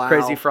 Gotcha. Wow.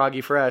 Crazy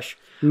Froggy Fresh.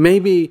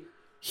 Maybe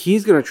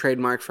he's gonna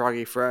trademark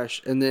Froggy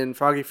Fresh, and then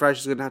Froggy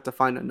Fresh is gonna have to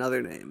find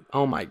another name.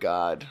 Oh my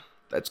god,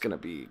 that's gonna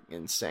be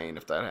insane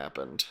if that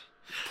happened.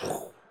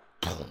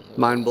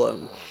 Mind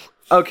blown.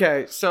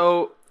 Okay,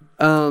 so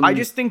I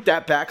just think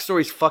that backstory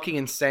is fucking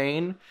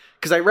insane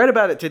because I read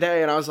about it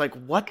today and I was like,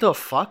 "What the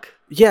fuck?"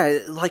 Yeah,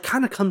 it like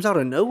kind of comes out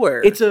of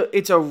nowhere. It's a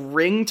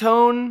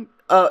ringtone.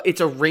 It's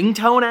a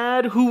ringtone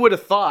ad. Who would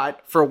have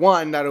thought, for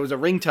one, that it was a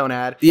ringtone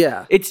ad?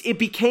 Yeah, it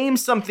became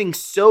something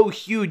so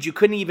huge you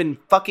couldn't even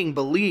fucking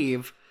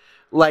believe,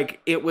 like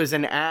it was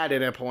an ad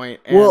at a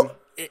point. And well,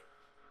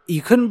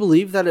 you couldn't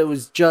believe that it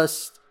was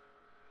just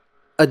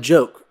a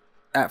joke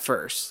at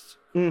first.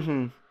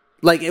 Mm-hmm.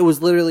 Like, it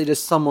was literally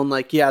just someone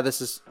like, yeah, this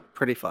is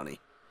pretty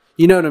funny.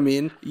 You know what I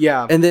mean?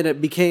 Yeah. And then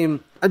it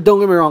became, don't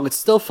get me wrong, it's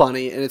still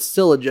funny and it's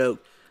still a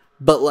joke.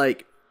 But,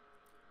 like,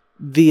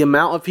 the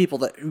amount of people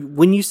that,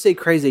 when you say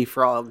Crazy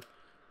Frog,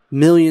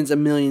 millions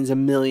and millions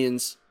and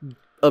millions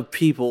of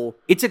people.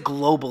 It's a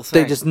global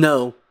thing. They just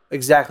know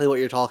exactly what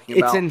you're talking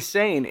about. It's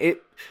insane.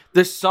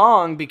 The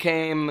song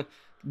became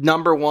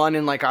 #1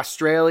 in, like,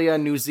 Australia,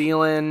 New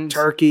Zealand.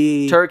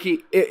 Turkey.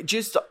 It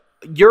just...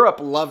 Europe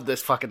loved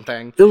this fucking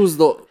thing. It's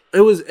also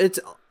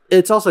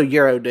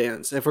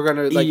Eurodance. If we're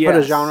gonna put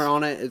a genre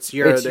on it, it's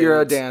Eurodance. It's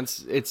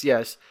Eurodance. It's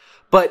yes.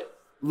 But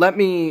let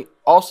me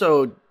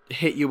also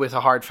hit you with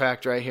a hard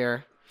fact right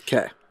here.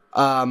 Okay.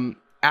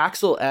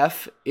 Axel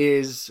F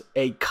is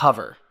a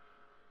cover.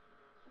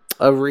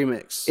 A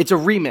remix. It's a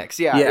remix,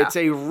 yeah. It's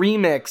a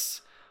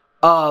remix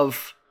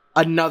of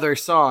another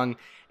song.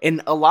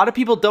 And a lot of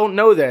people don't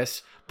know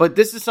this, but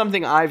this is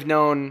something I've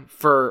known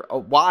for a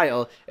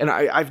while, and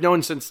I've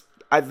known since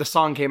the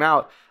song came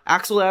out.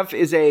 Axel F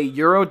is a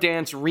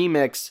Eurodance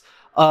remix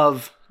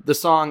of the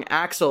song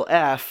Axel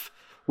F,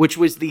 which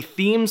was the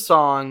theme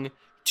song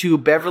to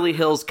Beverly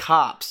Hills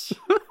Cops.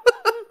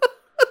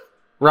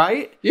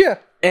 Right? Yeah.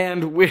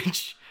 And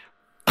which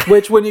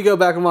when you go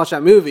back and watch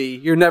that movie,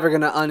 you're never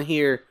going to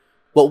unhear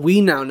what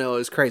we now know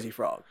as Crazy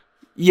Frog.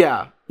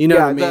 Yeah. You know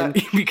what I mean?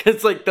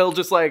 Because like they'll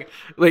just like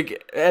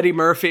Eddie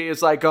Murphy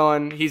is like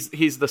going,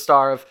 he's the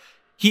star of,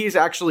 he is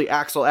actually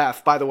Axel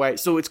F, by the way.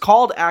 So it's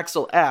called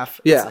Axel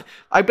F. Yeah.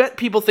 I bet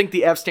people think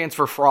the F stands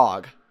for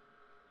frog.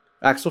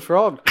 Axel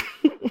Frog.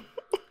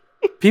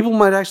 People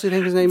might actually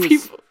think his name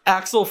is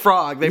Axel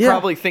Frog. They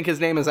probably think his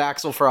name is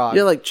Axel Frog.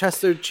 Yeah, like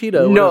Chester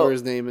Cheeto, whatever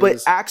his name is.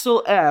 But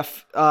Axel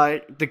F,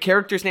 the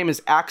character's name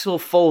is Axel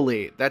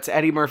Foley. That's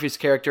Eddie Murphy's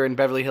character in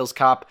Beverly Hills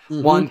Cop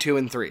 1, 2,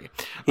 and 3.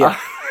 Yeah.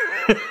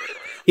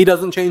 He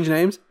doesn't change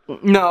names?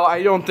 No,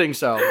 I don't think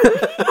so.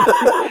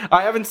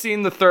 I haven't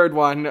seen the third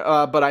one,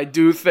 but I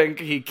do think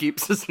he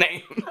keeps his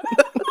name.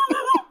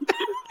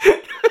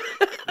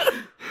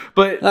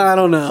 But I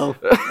don't know.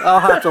 I'll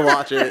have to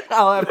watch it.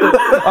 All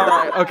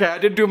right. Okay. I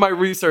didn't do my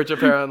research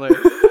apparently.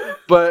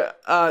 But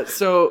but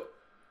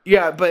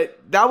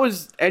that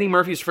was Eddie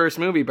Murphy's first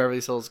movie, Beverly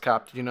Hills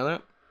Cop. Did you know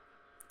that?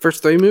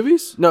 First 3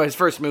 movies? No, his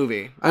first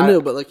movie. I know,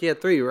 but like he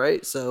had 3,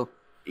 right? So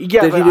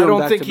yeah, but I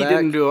don't think he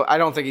didn't do it. I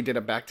don't think he did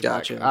it back to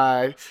back.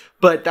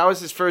 But that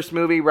was his first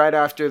movie right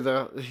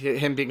after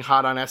him being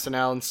hot on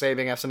SNL and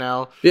saving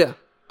SNL. Yeah.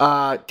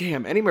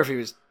 Damn, Eddie Murphy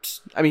was,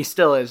 I mean,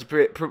 still is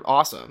pretty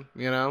awesome,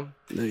 you know?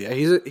 Yeah,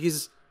 he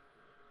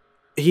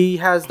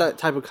has that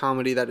type of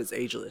comedy that is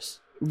ageless.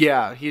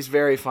 Yeah, he's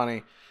very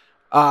funny.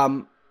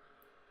 And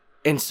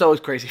so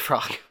is Crazy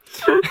Frog.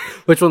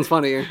 Which one's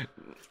funnier?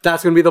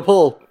 That's going to be the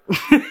poll.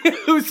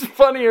 Who's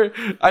funnier?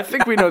 I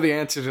think we know the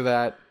answer to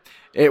that.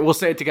 We'll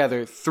say it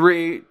together.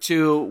 3,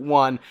 2,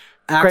 1.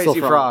 Axel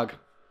Crazy Frog.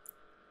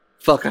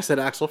 Fuck, I said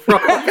Axel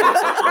Frog.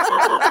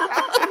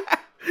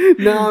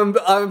 No,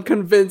 I'm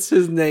convinced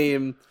his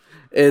name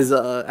is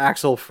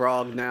Axel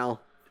Frog now.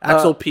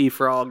 Axel P.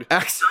 Frog.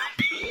 Axel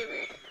P.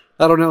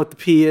 I don't know what the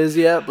P is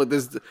yet, but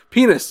there's the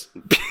penis.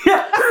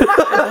 Yeah,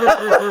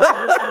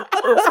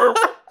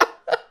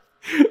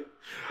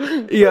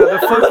 the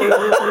fucking...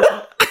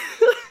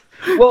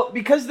 Well,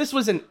 because this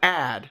was an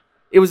ad.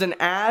 It was an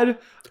ad...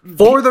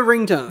 For the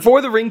ringtone.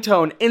 For the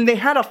ringtone. And they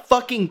had a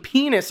fucking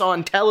penis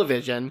on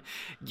television.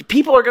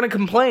 People are going to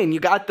complain. You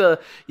got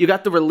the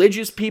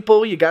religious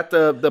people. You got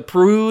the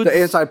prudes. The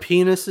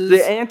anti-penises.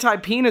 The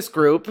anti-penis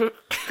group.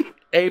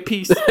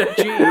 APG.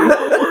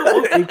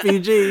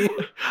 APG.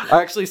 I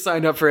actually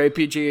signed up for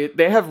APG.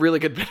 They have really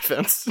good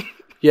benefits.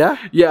 Yeah?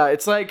 Yeah,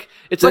 it's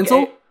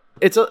dental?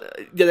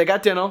 They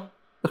got dental.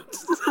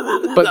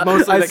 But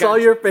mostly I saw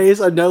your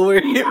face. I know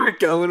where you were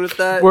going with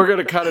that. We're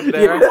gonna cut it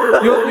there.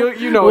 Yeah.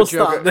 You know we'll what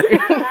joke.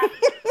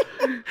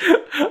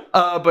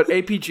 But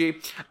APG.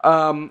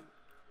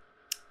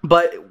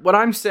 But what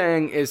I'm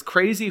saying is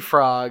Crazy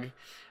Frog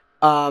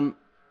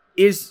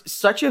is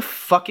such a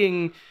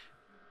fucking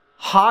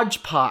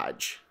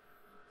hodgepodge.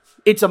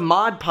 It's a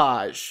Mod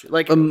Podge.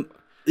 Like a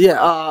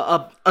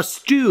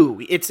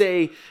stew. It's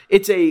a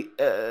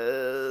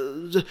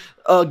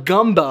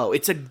gumbo.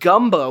 It's a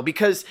gumbo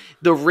because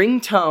the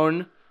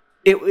ringtone,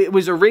 it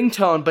was a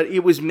ringtone, but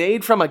it was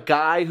made from a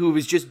guy who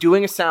was just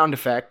doing a sound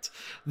effect.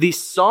 The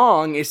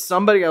song is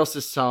somebody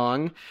else's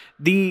song.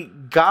 The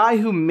guy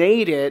who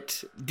made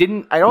it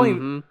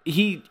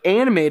he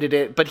animated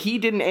it, but he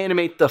didn't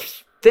animate the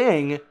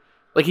thing.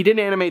 Like he didn't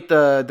animate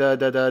the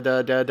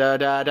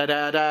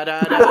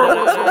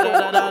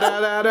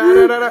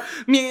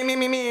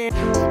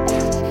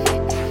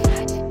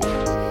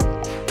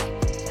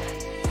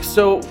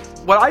So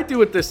what I do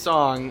with this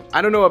song,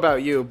 I don't know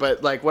about you,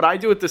 but like what I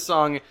do with this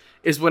song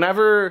is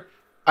whenever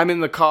I'm in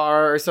the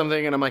car or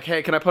something and I'm like,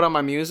 hey, can I put on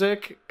my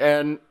music?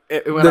 And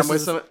this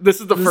is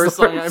the first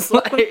song I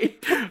play.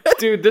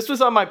 Dude, this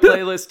was on my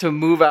playlist to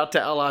move out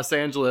to Los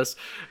Angeles.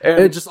 And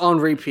it's just on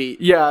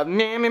repeat. Yeah. And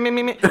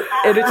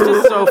it's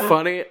just so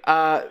funny.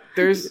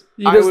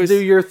 Do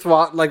your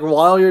throttle, like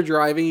while you're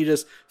driving, you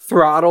just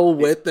throttle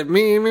with the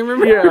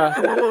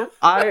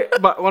Yeah.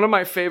 But one of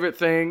my favorite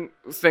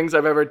things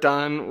I've ever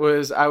done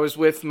was I was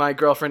with my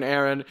girlfriend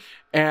Erin,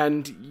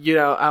 and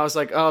I was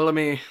like, oh, let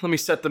me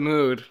set the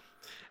mood.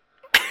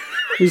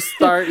 You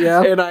start,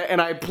 yeah.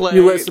 And I played.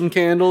 You lit some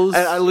candles.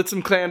 And I lit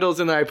some candles,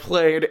 and I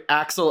played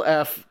Axel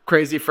F.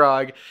 Crazy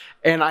Frog,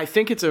 and I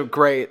think it's a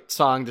great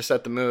song to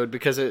set the mood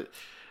because it's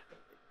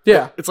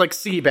like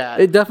Seabat.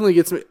 It definitely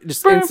gets me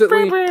just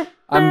instantly.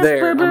 I'm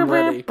there. I'm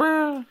ready.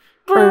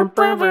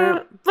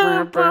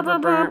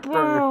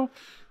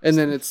 And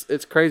then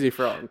it's Crazy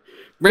Frog.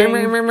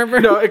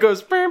 No, it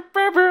goes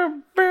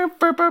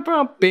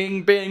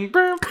bing bing.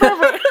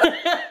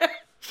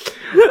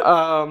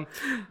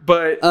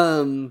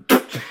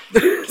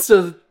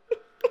 So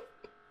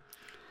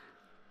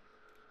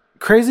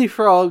Crazy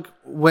Frog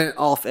went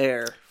off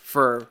air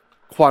for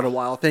quite a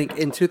while. I think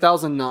in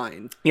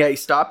 2009. Yeah, he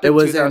stopped. It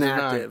was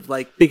inactive,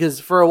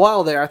 because for a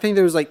while there, I think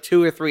there was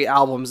 2 or 3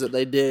 albums that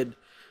they did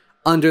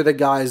under the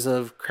guise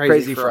of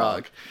Crazy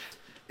Frog.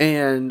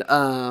 And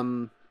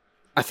I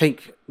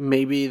think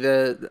maybe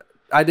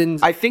I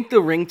didn't. I think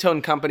the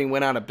ringtone company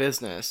went out of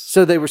business.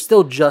 So they were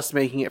still just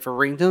making it for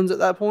ringtones at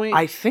that point?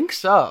 I think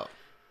so.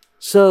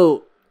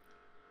 So,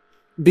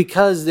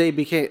 because it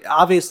became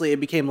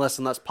less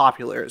and less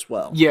popular as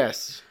well.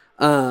 Yes.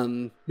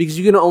 Because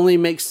you can only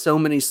make so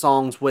many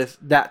songs with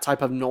that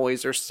type of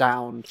noise or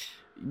sound.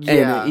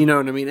 Yeah. You know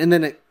what I mean? And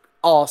then it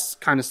all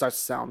kind of starts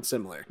to sound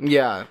similar.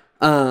 Yeah.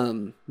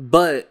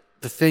 But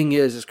the thing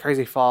is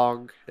Crazy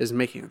Frog is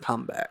making a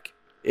comeback.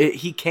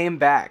 He came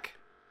back.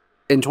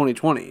 In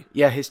 2020.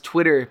 Yeah, his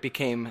Twitter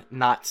became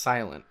not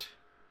silent.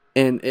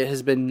 And it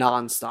has been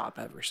nonstop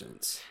ever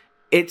since.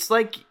 It's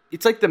like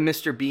the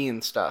Mr.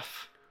 Bean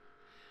stuff.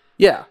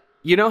 Yeah.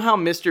 You know how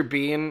Mr.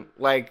 Bean,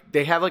 like,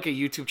 they have like a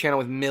YouTube channel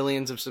with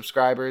millions of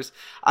subscribers?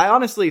 I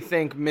honestly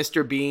think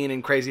Mr. Bean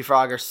and Crazy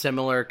Frog are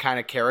similar kind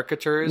of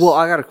caricatures. Well,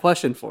 I got a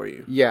question for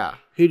you. Yeah.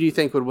 Who do you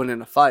think would win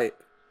in a fight?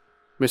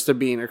 Mr.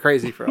 Bean or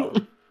Crazy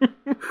Frog?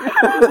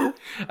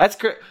 That's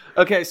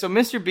okay, so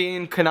Mr.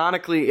 Bean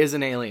canonically is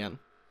an alien.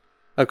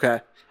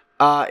 Okay.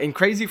 And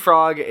Crazy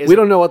Frog is... We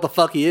don't know what the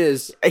fuck he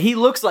is. He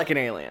looks like an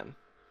alien.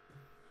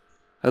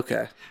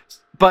 Okay.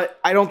 But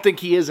I don't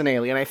think he is an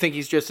alien. I think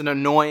he's just an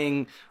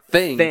annoying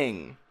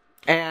thing.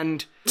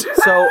 And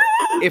so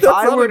if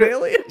I were to...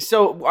 Alien.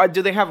 So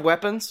do they have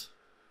weapons?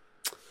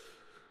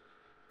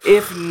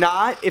 If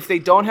not, if they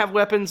don't have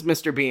weapons,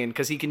 Mr. Bean,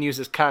 because he can use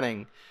his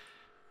cunning.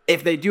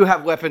 If they do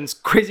have weapons,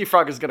 Crazy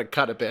Frog is going to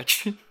cut a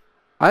bitch.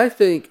 I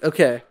think...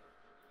 Okay.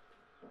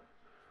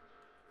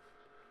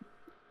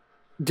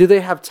 Do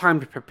they have time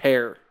to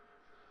prepare?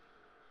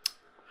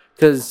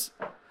 Because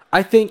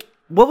I think...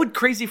 What would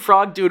Crazy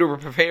Frog do to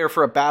prepare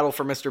for a battle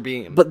for Mr.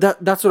 Bean? But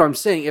that's what I'm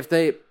saying. If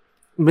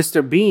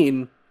Mr.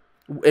 Bean,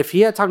 if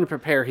he had time to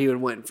prepare, he would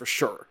win for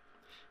sure.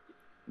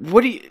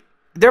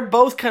 They're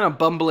both kind of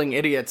bumbling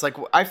idiots. Like,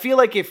 I feel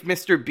like if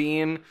Mr.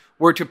 Bean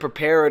were to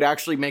prepare, it would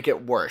actually make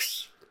it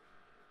worse.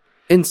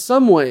 In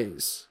some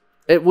ways...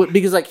 It would,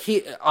 because like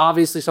he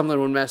obviously something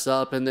would mess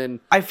up, and then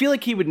I feel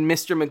like he would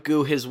Mr.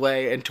 Magoo his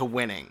way into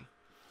winning.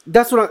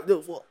 That's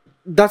the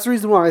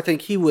reason why I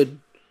think he would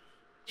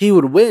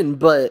win.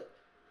 But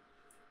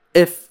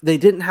if they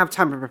didn't have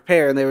time to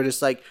prepare and they were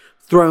just like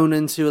thrown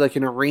into like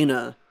an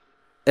arena,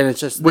 and it's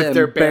just with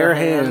their bare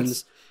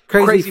hands,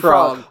 Crazy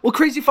Frog. Well,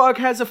 Crazy Frog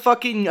has a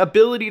fucking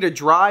ability to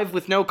drive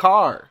with no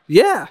car.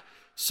 Yeah,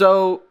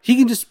 so he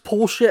can just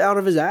pull shit out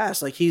of his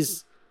ass. Like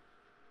he's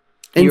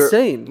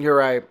insane. You're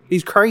right.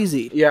 He's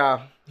crazy.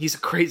 Yeah, he's a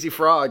crazy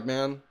frog,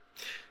 man.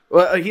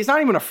 Well, he's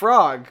not even a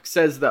frog,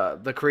 says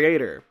the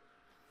creator.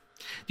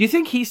 Do you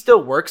think he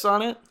still works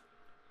on it?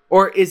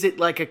 Or is it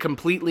like a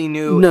completely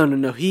new...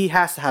 No. He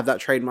has to have that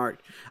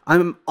trademark.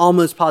 I'm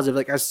almost positive.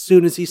 Like, as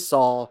soon as he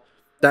saw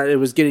that it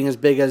was getting as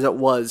big as it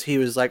was, he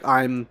was like,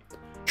 I'm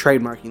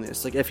trademarking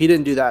this. Like, if he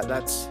didn't do that,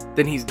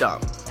 then he's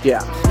dumb.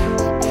 Yeah.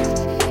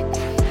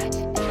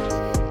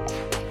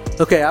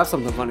 Okay, I have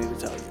something funny to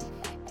tell you.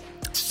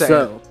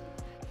 So,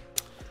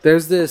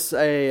 there's there's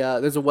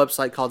a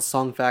website called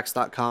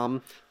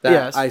songfacts.com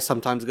that I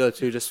sometimes go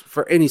to just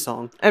for any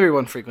song.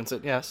 Everyone frequents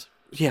it, yes.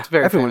 Yeah, it's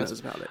very everyone famous. knows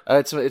about it.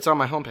 It's on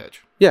my homepage.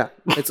 Yeah,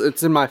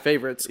 it's in my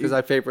favorites because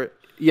I favorite.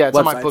 Yeah, it's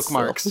on my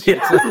bookmarks. Yeah.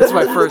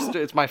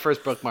 It's my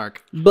first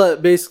bookmark.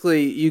 But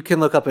basically, you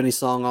can look up any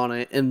song on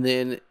it, and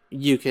then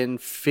you can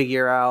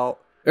figure out,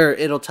 or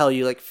it'll tell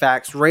you like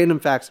random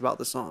facts about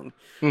the song.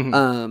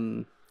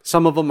 Mm-hmm.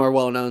 Some of them are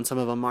well known, some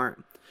of them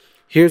aren't.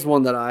 Here's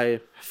one that I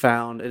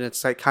found, and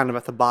it's like kind of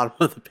at the bottom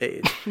of the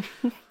page.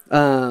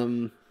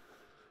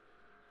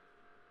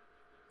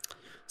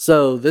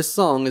 So this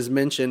song is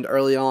mentioned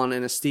early on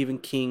in a Stephen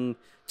King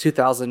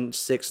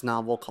 2006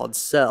 novel called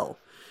Cell,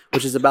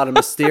 which is about a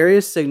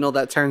mysterious signal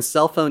that turns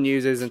cell phone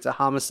users into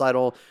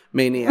homicidal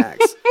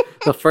maniacs.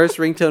 The first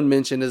ringtone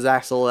mentioned is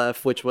Axel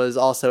F, which was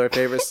also a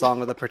favorite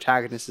song of the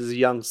protagonist's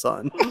young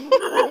son.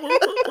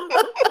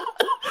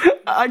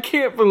 I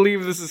can't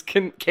believe this is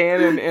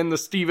canon in the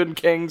Stephen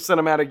King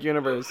cinematic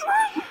universe.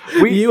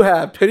 You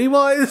have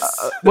Pennywise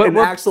and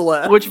Axel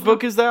F. Which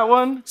book is that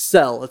one?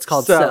 Cell. It's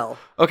called Cell.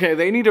 Okay,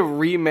 they need to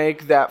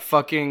remake that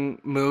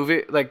fucking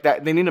movie. Like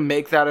that, they need to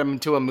make that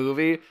into a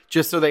movie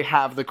just so they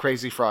have the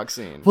Crazy Frog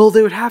scene. Well,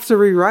 they would have to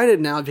rewrite it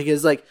now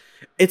because like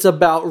it's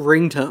about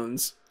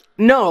ringtones.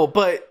 No,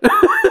 but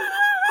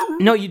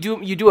no, you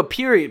do a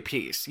period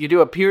piece. You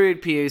do a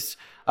period piece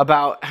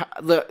about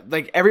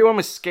everyone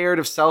was scared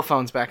of cell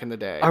phones back in the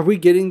day. Are we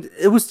getting...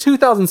 It was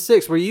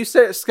 2006. Were you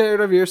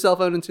scared of your cell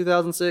phone in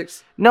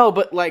 2006? No,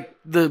 but like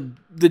the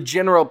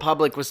general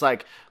public was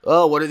like,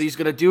 oh, what are these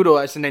going to do to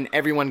us? And then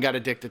everyone got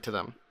addicted to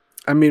them.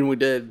 I mean, we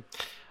did.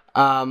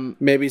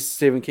 Maybe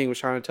Stephen King was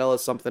trying to tell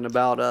us something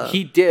about...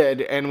 He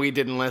did, and we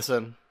didn't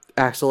listen.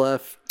 Axel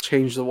F.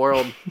 changed the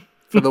world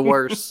for the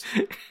worse.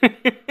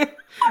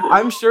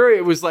 I'm sure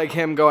it was like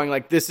him going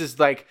like, this is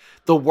like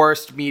the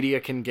worst media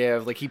can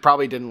give. Like he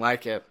probably didn't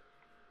like it.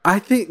 I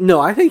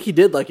think he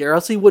did like it, or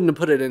else he wouldn't have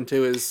put it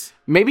into his...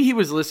 Maybe he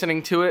was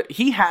listening to it.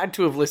 He had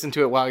to have listened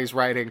to it while he's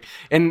writing.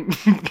 And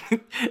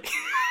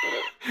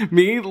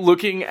Me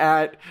looking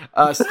at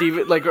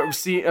Stephen, like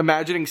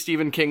imagining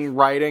Stephen King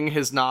writing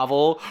his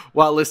novel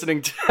while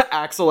listening to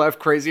Axel F.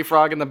 Crazy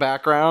Frog in the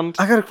background.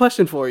 I got a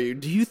question for you.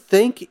 Do you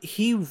think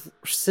he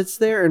sits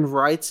there and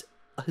writes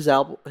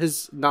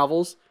his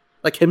novels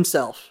like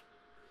himself?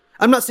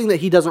 I'm not saying that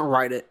he doesn't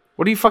write it.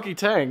 What are you fucking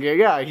saying?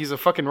 Yeah, he's a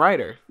fucking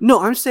writer.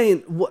 No, I'm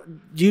saying,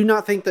 do you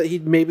not think that he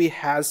maybe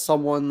has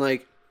someone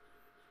like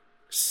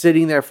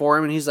sitting there for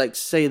him, and he's like,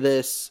 say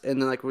this,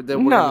 and then like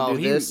then we're gonna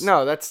do this?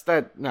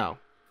 No.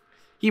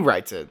 He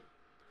writes it.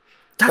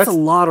 That's a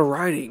lot of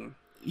writing.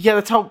 Yeah,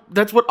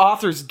 that's what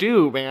authors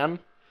do, man.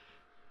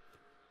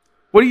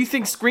 What do you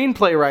think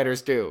screenplay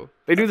writers do?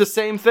 They do the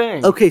same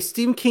thing. Okay,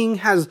 Stephen King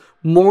has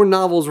more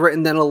novels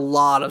written than a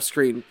lot of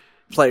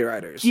screenplay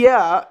writers.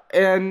 Yeah,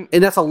 and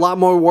that's a lot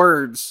more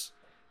words.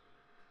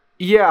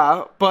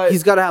 Yeah, but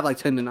he's got to have like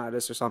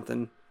tendinitis or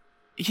something.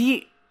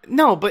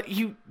 No, but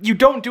you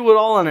don't do it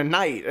all in a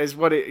night, is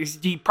what it is.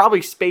 He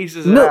probably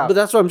spaces it out. No, but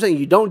that's what I'm saying.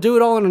 You don't do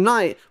it all in a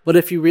night, but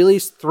if you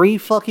release 3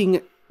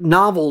 fucking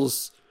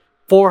novels,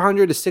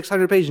 400 to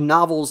 600 page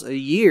novels a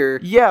year,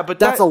 yeah, but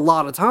that's a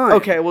lot of time.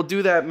 Okay, well,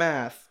 do that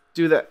math.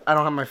 Do that. I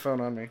don't have my phone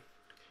on me.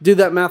 Do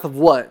that math of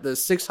what? The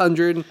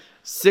 600?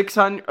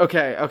 600.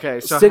 Okay.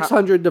 So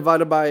 600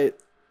 divided by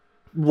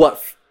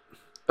what?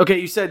 Okay,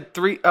 you said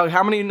 3.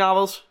 How many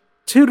novels?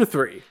 2 to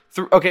 3.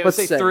 Okay, let's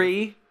say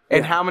 3.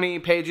 And how many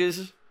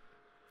pages?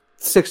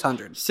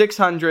 600.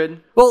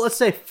 600. Well, let's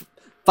say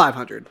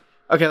 500.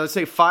 Okay, let's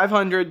say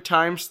 500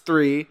 times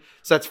 3.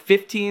 So that's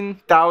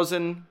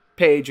 15,000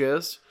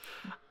 pages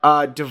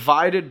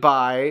divided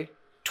by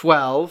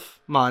 12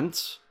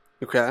 months.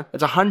 Okay.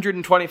 That's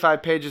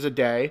 125 pages a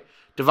day.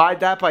 Divide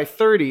that by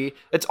 30.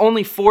 It's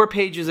only 4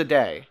 pages a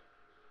day.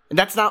 And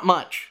that's not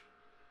much.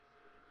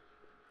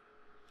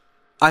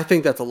 I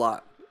think that's a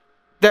lot.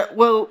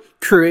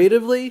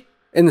 Creatively...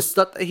 And the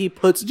stuff that he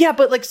puts... Yeah,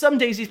 but like some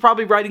days he's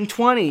probably writing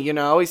 20, you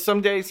know?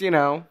 Some days, you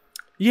know...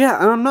 Yeah,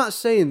 and I'm not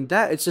saying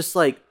that. It's just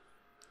like...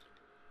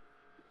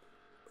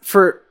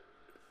 For...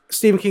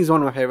 Stephen King's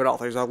one of my favorite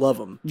authors. I love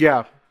him.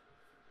 Yeah.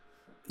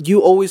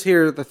 You always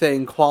hear the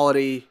thing,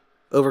 quality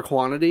over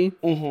quantity.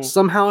 Mm-hmm.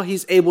 Somehow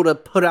he's able to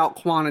put out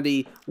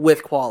quantity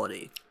with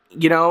quality.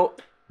 You know,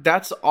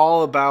 that's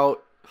all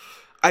about...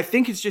 I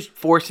think it's just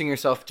forcing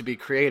yourself to be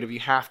creative.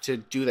 You have to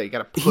do that. You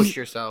got to push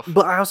yourself.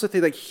 But I also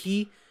think like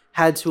he...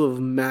 had to have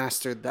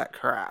mastered that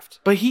craft.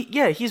 But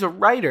he's a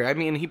writer. I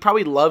mean, he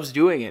probably loves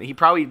doing it. He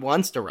probably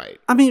wants to write.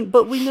 I mean,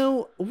 but we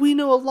know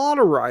a lot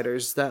of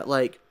writers that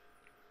like,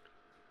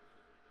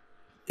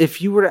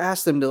 if you were to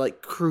ask them to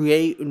like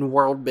create and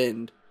world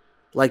bend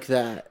like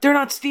that, they're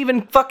not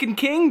Stephen fucking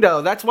King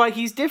though. That's why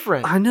he's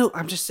different. I know.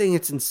 I'm just saying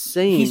it's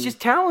insane. He's just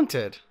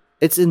talented.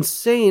 It's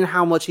insane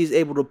how much he's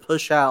able to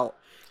push out,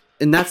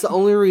 and that's the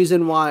only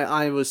reason why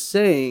I was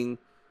saying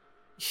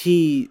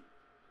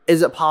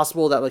is it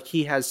possible that like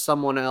he has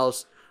someone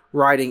else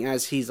writing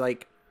as he's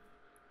like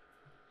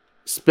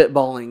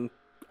spitballing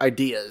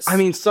ideas? I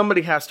mean,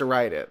 somebody has to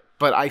write it,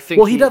 but I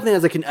think he definitely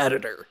has like an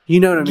editor. You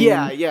know what I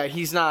mean? Yeah,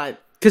 he's not,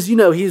 because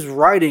he's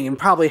writing and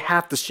probably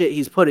half the shit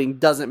he's putting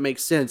doesn't make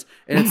sense,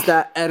 and it's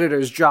that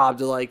editor's job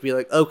to like be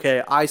like,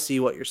 okay, I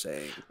see what you're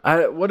saying.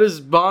 What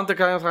is Bond the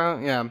kind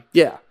of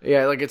yeah,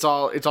 like it's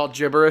all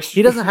gibberish.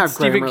 He doesn't have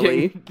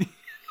Grammarly.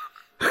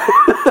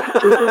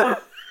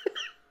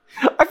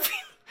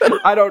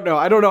 I don't know.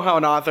 I don't know how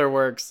an author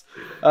works.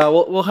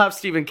 We'll have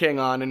Stephen King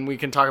on, and we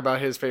can talk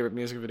about his favorite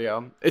music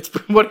video. It's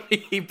what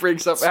he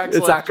brings up.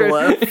 Axel. It's Axel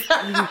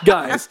F.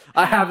 Guys,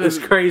 I have this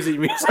crazy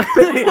music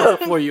video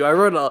for you. I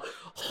wrote a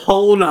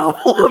whole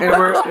novel, and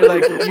we're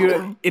like,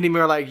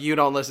 we're like, you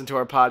don't listen to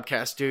our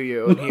podcast, do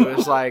you? And he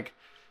was like,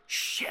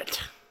 shit,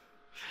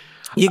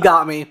 you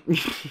got me.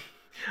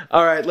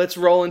 All right, let's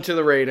roll into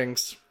the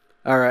ratings.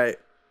 All right,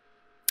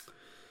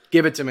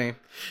 give it to me.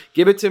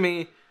 Give it to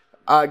me.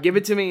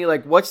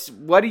 Like,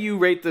 what do you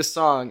rate this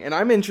song? And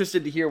I'm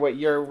interested to hear what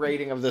your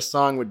rating of this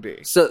song would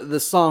be. So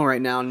the song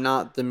right now,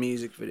 not the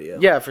music video.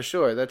 Yeah, for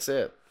sure. That's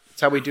it.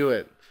 That's how we do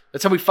it.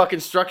 That's how we fucking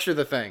structure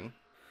the thing.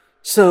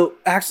 So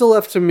Axel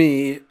F to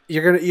me,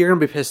 you're gonna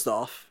be pissed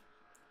off.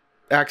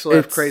 Axel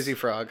F Crazy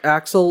Frog.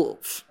 Axel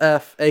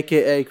F,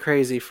 aka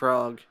Crazy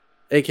Frog,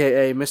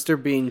 aka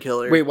Mr. Bean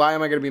Killer. Wait, why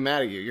am I gonna be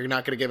mad at you? You're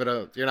not gonna give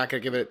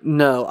it.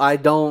 No, I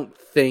don't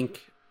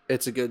think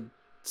it's a good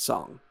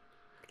song.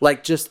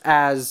 Like, just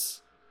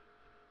as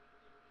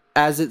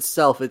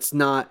itself, it's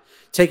not...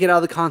 Take it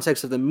out of the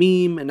context of the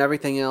meme and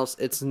everything else,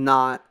 it's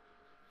not...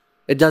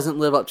 It doesn't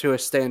live up to a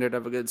standard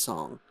of a good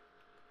song.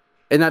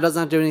 And that does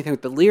not do anything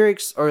with the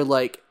lyrics or,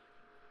 like,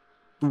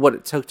 what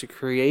it took to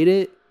create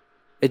it.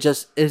 It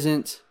just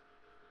isn't...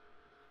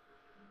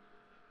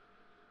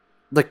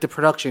 Like, the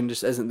production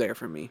just isn't there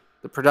for me.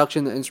 The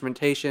production, the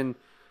instrumentation,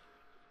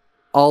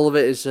 all of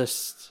it is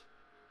just...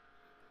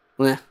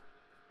 Meh.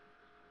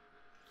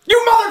 You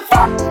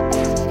motherfucker!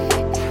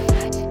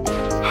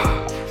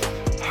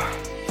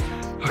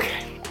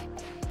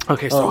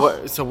 Okay,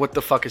 so what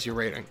the fuck is your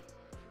rating?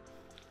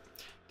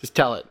 Just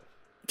tell it.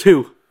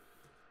 2.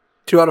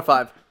 2 out of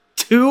 5.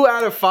 2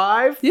 out of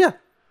 5? Yeah.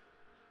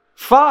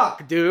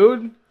 Fuck,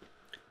 dude.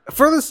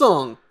 For the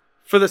song.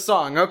 For the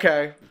song,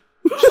 okay.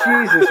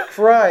 Jesus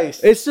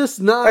Christ. It's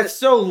just not... That's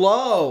so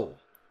low.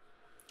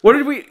 What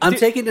did we... I'm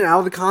taking it out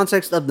of the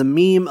context of the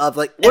meme of,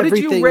 like, what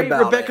everything did you rate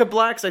about Rebecca it.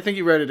 Black's? I think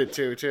you rated it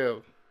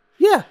too.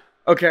 Yeah.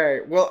 Okay,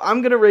 well,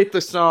 I'm gonna rate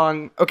the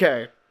song...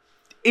 Okay.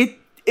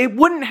 It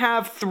wouldn't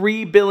have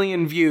 3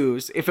 billion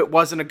views if it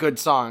wasn't a good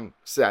song,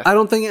 Seth. I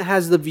don't think it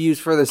has the views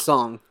for this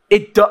song.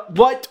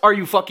 What are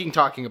you fucking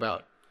talking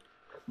about?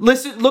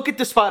 Listen, look at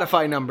the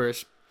Spotify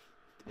numbers.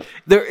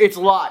 It's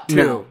a lot, too.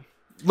 No.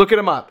 Look at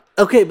them up.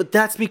 Okay, but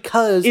that's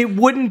because... It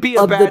wouldn't be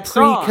a of bad the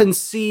song.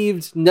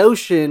 preconceived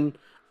notion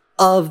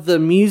of the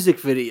music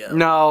video.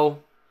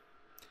 No.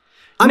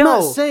 I'm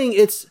not saying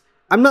it's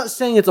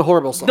a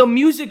horrible song. The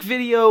music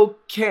video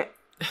can't...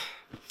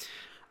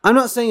 I'm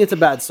not saying it's a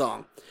bad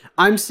song.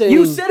 I'm saying...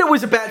 You said it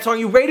was a bad song.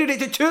 You rated it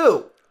to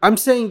 2. I'm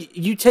saying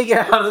you take it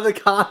out of the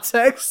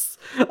context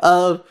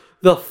of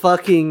the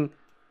fucking...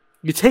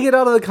 You take it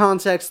out of the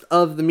context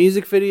of the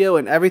music video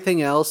and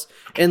everything else,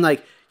 and,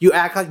 like, you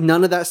act like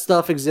none of that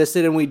stuff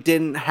existed and we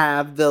didn't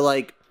have the,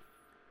 like,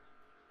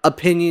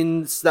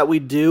 opinions that we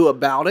do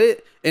about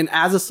it. And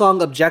as a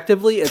song,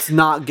 objectively, it's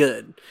not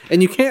good.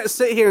 And you can't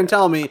sit here and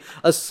tell me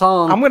a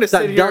song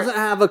that doesn't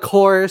have a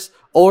chorus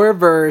or a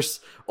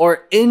verse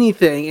or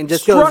anything and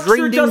just goes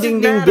ring, ding,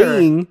 ding, ding,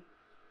 ding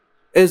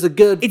is a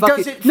good it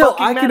fucking... doesn't No,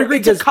 fucking I can matter. agree.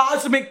 It's a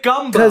cosmic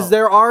gumbo. Because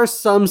there are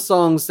some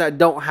songs that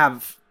don't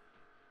have,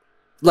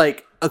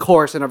 like, a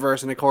chorus and a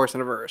verse and a chorus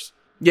and a verse.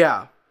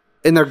 Yeah.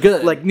 And they're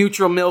good. Like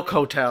Neutral Milk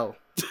Hotel.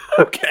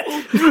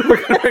 Okay. We're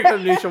going to bring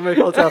up Neutral Milk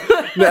Hotel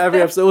in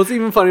every episode. What's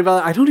even funny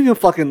about it, I don't even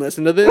fucking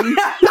listen to them.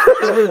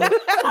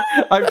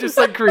 I've just,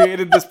 like,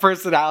 created this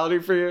personality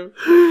for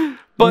you.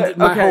 But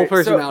my whole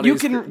personality so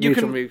is you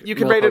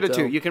can rate it a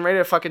 2. You can rate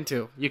it a fucking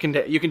 2. You can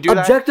do that.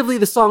 Objectively,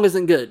 the song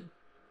isn't good.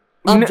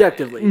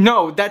 Objectively.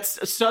 No,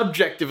 that's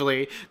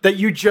subjectively that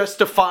you just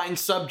define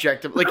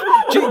subjective. Like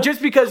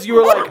just because you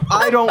were like,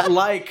 I don't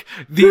like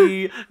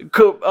the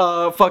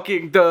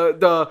fucking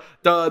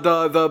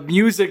the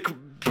music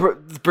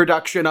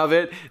production of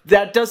it,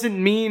 that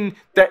doesn't mean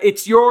that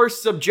it's your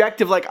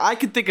subjective. Like, I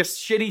could think a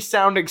shitty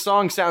sounding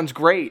song sounds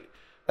great.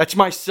 That's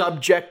my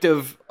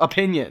subjective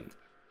opinion.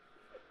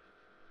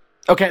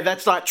 Okay,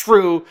 that's not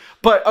true,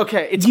 but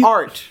okay, it's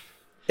art.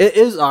 It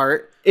is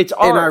art. It's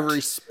art. And I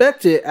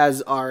respect it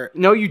as art.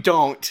 No, you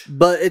don't.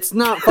 But it's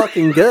not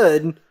fucking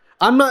good.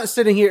 I'm not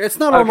sitting here. It's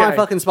not on my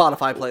fucking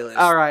Spotify playlist.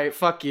 All right,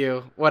 fuck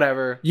you.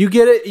 Whatever. You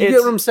get it? You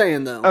get what I'm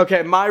saying, though.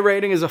 Okay, my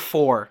rating is a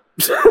 4.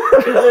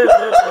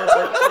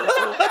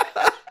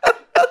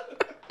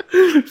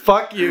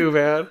 Fuck you,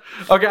 man.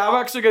 Okay, I'm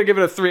actually going to give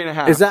it a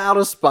 3.5. Is that out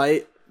of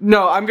spite?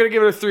 No, I'm going to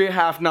give it a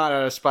 3.5, not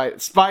out of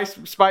spite.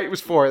 Spite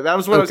was 4. That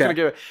was what I was going to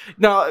give it.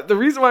 Now, the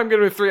reason why I'm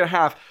giving it a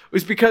 3.5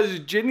 was because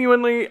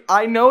genuinely,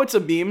 I know it's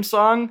a meme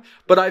song,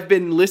 but I've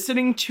been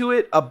listening to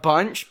it a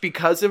bunch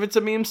because of it's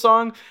a meme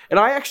song, and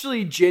I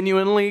actually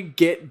genuinely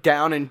get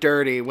down and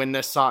dirty when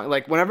this song,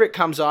 like, whenever it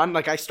comes on,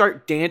 like, I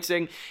start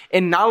dancing,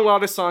 and not a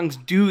lot of songs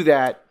do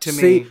that to me.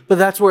 See, but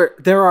that's where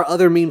there are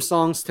other meme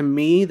songs to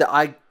me that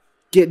I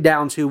get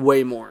down to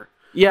way more.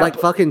 Yeah. Like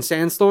fucking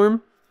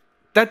Sandstorm.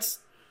 That's...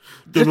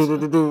 You're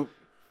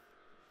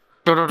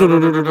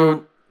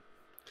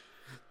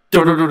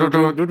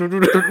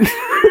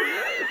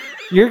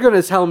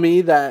gonna tell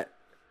me that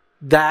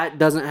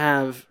doesn't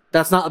have...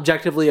 That's not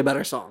objectively a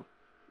better song.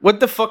 What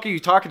the fuck are you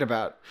talking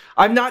about?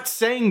 I'm not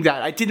saying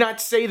that. I did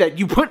not say that.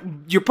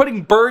 You're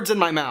putting birds in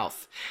my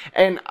mouth.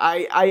 And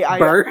I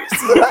Birds?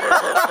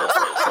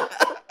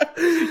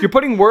 You're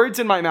putting words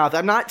in my mouth.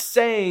 I'm not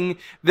saying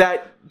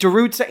that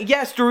Darude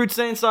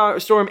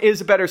Sandstorm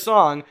is a better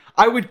song.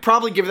 I would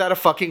probably give that a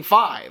fucking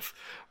 5.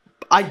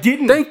 I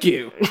didn't. Thank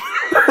you.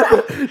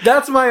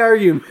 That's my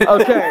argument.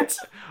 Okay.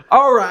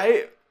 All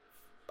right.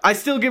 I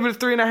still give it a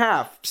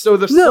 3.5. So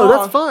No,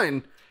 that's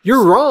fine.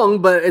 You're wrong,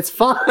 but it's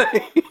fine.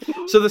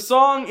 So the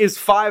song is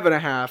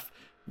 5.5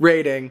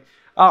 rating.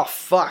 Oh,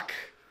 fuck.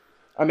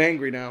 I'm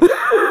angry now.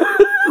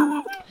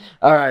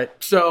 All right.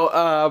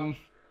 So,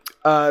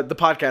 the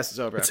podcast is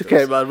over. It's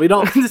okay, bud. We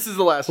don't. This is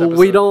the last episode.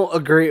 We don't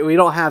agree. We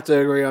don't have to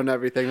agree on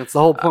everything. That's the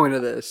whole point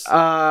of this.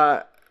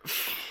 I'm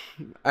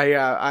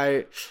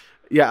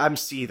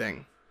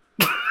seething.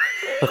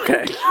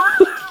 Okay.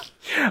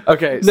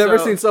 Okay. Never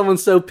seen someone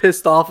so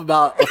pissed off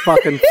about a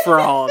fucking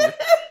frog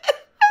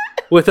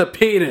with a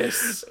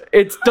penis.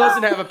 It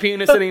doesn't have a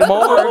penis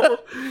anymore.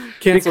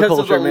 Cancel because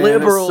culture, of the man.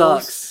 liberals.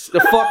 It sucks. The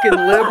fucking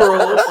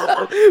liberals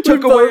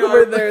took away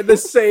over there the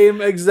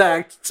same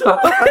exact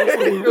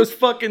time. Those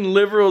fucking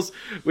liberals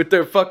with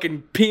their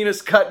fucking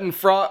penis cutting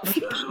frog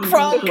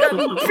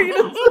cutting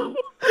penis.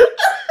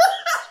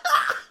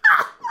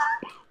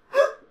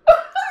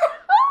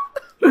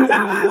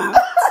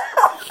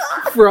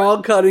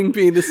 Frog cutting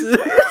penises.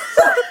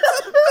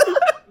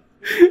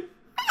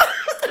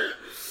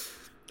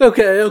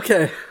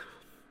 Okay.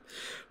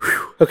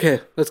 Whew.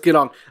 Okay, let's get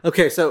on.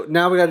 Okay, so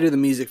now we gotta do the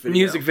music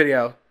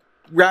video.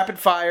 Rapid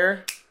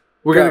fire.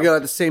 We're gonna go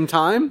at the same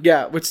time?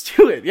 Yeah, let's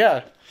do it,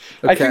 yeah.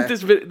 I think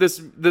this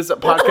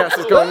podcast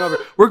is going over.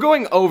 We're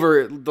going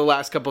over the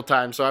last couple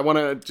times, so I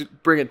want to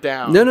bring it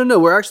down. No.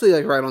 We're actually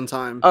like right on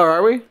time. Oh,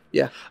 are we?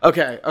 Yeah.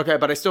 Okay,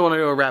 but I still want to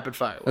do a rapid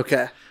fire.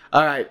 Okay.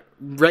 All right.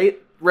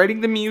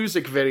 Rating the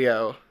music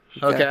video.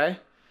 Okay.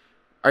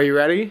 Are you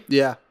ready?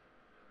 Yeah.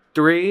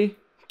 3,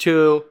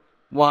 2,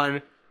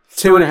 1.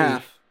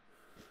 2.5.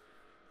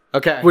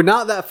 Okay. We're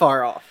not that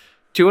far off.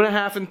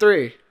 2.5 and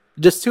 3.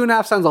 Just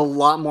 2.5 sounds a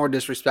lot more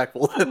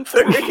disrespectful than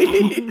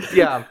 3.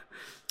 Yeah.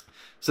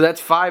 So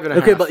that's 5.5.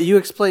 Okay, but you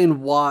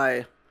explain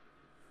why.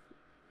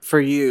 For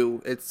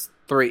you, it's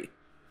 3.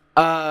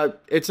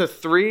 It's a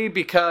 3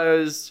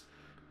 because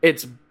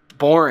it's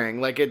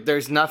boring. Like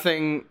there's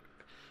nothing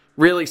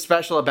really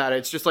special about it.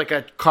 It's just like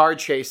a car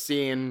chase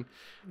scene,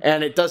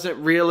 and it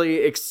doesn't really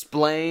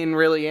explain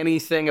really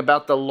anything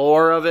about the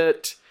lore of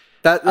it.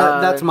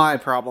 That's my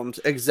problem.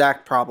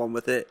 Exact problem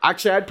with it.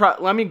 Actually,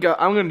 let me go.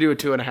 I'm going to do a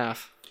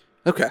 2.5.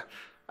 Okay.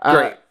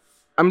 Great.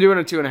 I'm doing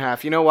a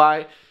 2.5. You know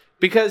why?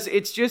 Because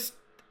it's just,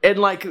 and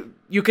like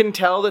you can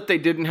tell that they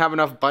didn't have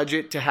enough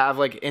budget to have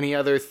like any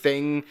other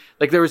thing.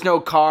 Like there was no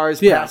cars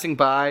passing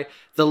by.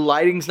 The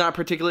lighting's not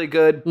particularly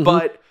good,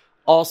 but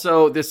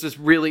also this is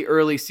really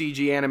early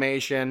CG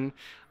animation.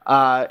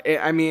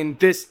 I mean,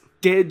 this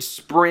did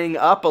spring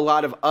up a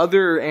lot of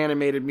other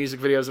animated music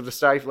videos of the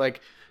style,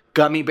 like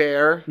Gummy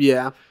Bear.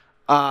 Yeah.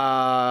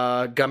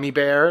 Gummy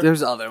Bear.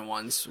 There's other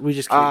ones. We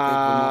just can't think of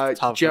them off the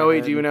top Joey, of our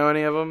head. do you know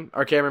any of them?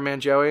 Our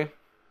cameraman Joey.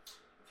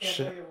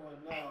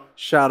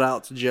 Shout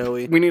out to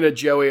Joey. We need a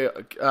Joey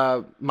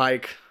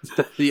mic.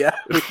 Yeah.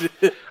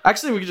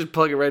 Actually, we could just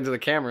plug it right into the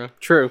camera.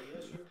 True.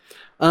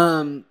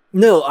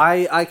 No,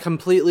 I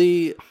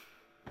completely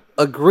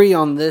agree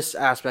on this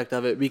aspect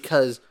of it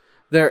because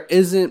there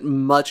isn't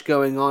much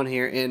going on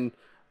here, and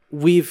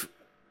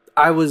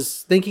I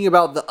was thinking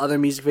about the other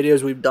music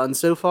videos we've done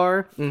so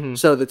far. Mm-hmm.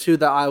 So the two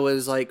that I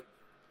was like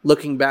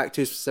looking back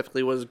to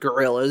specifically was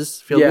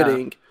Gorillaz, Feel Good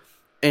Inc.,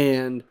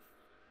 and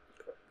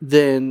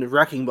then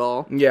Wrecking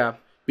Ball. Yeah.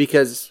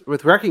 Because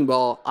with Wrecking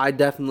Ball, I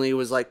definitely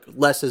was like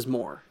less is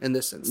more in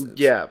this instance.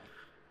 Yeah.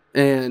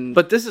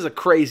 But this is a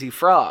Crazy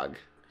Frog.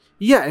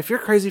 Yeah, if you're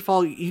Crazy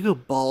Frog, you go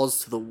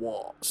balls to the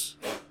walls.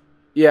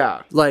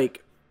 Yeah.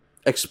 Like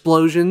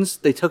explosions,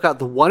 they took out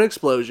the one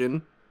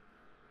explosion.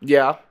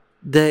 Yeah.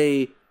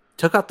 They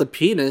took out the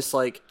penis,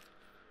 like...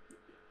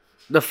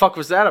 The fuck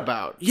was that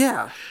about?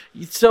 Yeah.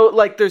 So,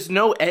 like, there's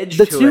no edge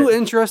to it. The two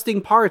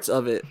interesting parts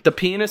of it. The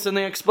penis and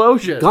the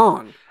explosion.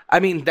 Gone. I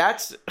mean,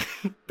 that's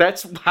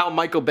how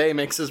Michael Bay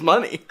makes his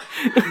money.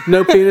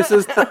 No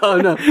penises? Oh,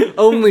 no.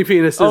 Only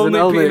penises and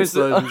only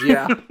explosions,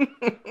 yeah.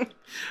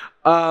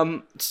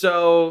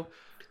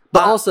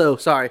 But also,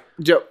 sorry,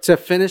 to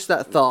finish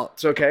that thought.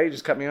 It's okay,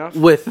 just cut me off.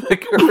 With the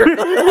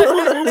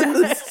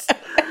Gorillaz.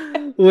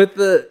 With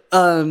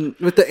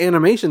the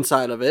animation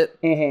side of it,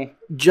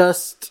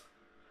 just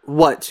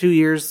 2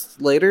 years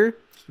later,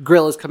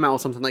 Gorillaz come out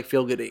with something like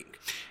Feel Good Inc.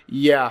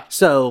 Yeah.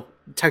 So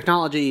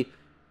technology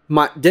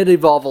did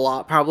evolve a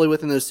lot, probably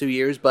within those 2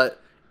 years, but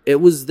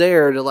it was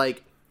there to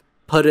like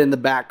put in the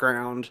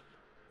background,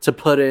 to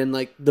put in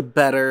like the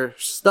better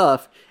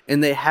stuff,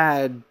 and they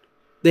had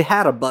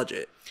a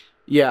budget.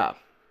 Yeah.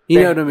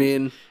 You know what I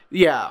mean?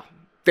 Yeah,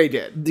 they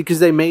did.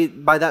 Because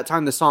by that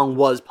time the song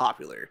was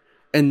popular.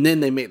 And then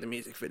they made the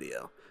music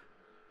video.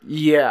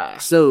 Yeah.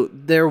 So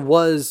there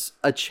was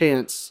a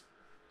chance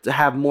to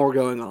have more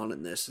going on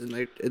in this, and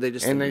they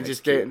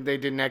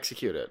didn't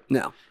execute it.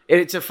 No,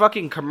 it's a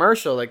fucking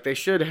commercial. Like they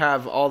should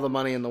have all the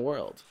money in the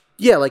world.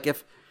 Yeah, like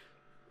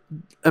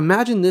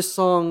imagine this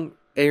song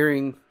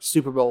airing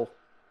Super Bowl.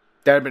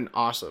 That'd have been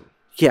awesome.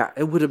 Yeah,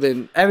 it would have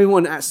been.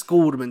 Everyone at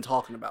school would have been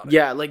talking about it.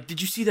 Yeah, like did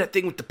you see that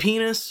thing with the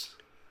penis?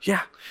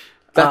 Yeah,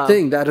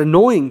 that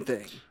annoying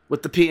thing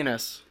with the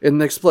penis and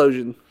the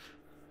explosion.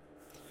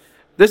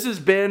 This has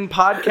been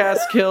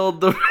Podcast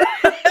Killed the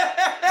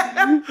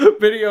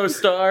Video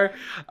Star.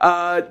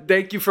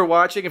 Thank you for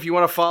watching. If you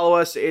want to follow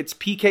us, it's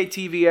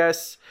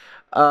PKTVS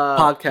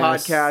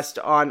podcast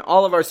on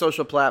all of our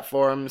social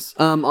platforms.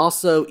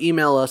 Also,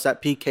 email us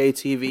at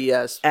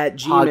pktvs at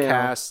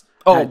gmail.com.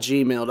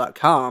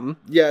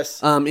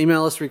 Yes.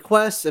 Email us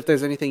requests if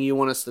there's anything you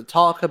want us to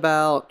talk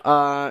about.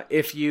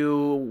 If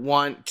you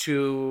want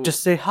to...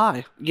 Just say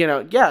hi.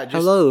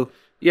 Hello.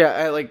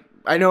 Yeah,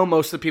 I know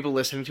most of the people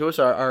listening to us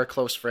are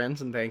close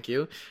friends, and thank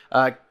you.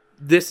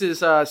 This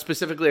is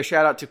specifically a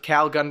shout out to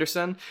Cal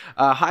Gunderson.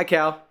 Hi,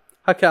 Cal.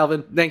 Hi,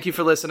 Calvin. Thank you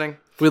for listening.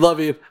 We love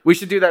you. We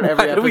should do that every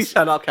episode. Why do we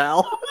shout out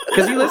Cal?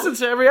 Because he listens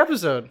to every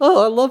episode.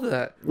 Oh, I love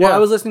that. Yeah. Well, I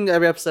was listening to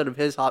every episode of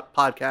his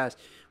podcast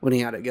when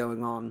he had it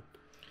going on.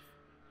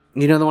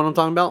 You know the one I'm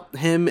talking about?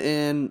 Him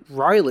and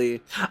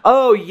Riley.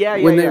 Oh,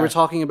 yeah. When they were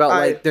talking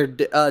about their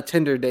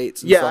Tinder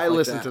dates and stuff I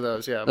listened to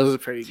those, yeah. Those are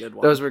pretty good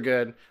ones. Those were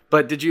good.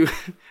 But did you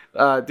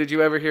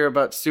ever hear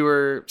about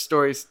sewer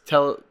stories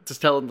tell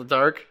in the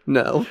dark?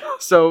 No.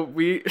 So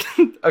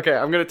okay,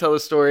 I'm going to tell the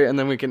story and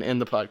then we can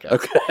end the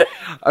podcast.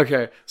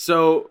 Okay.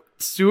 So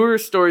sewer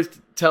stories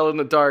tell in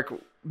the dark.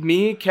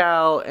 Me,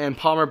 Cal, and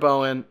Palmer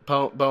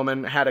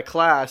Bowman had a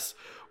class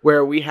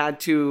where we had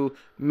to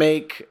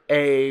make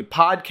a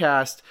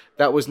podcast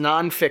that was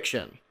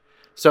nonfiction.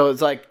 So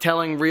it's like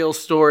telling real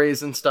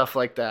stories and stuff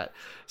like that.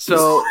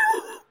 So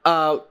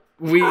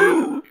we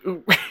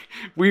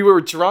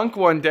were drunk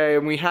one day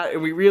and we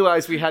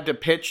realized we had to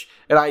pitch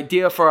an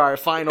idea for our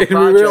final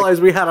project. We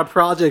realized we had a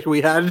project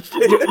we had.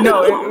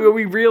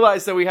 We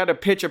realized that we had to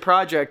pitch a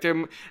project,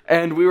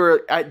 and we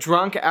were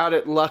drunk out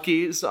at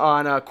Lucky's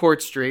on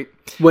Court Street.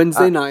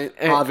 Wednesday night,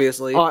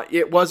 obviously.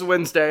 It was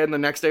Wednesday, and the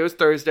next day was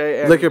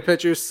Thursday. And liquor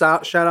pitchers,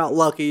 shout out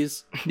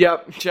Lucky's.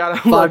 Yep, shout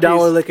out $5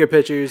 Lucky's. liquor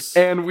pitchers.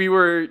 And we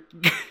were,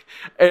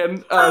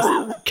 and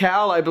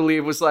Cal, I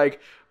believe, was like,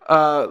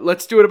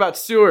 let's do it about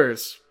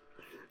sewers.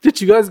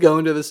 Did you guys go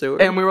into the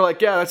sewer? And we were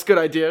like, yeah, that's a good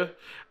idea.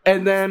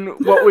 And then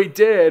what we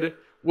did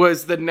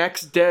was the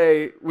next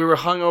day we were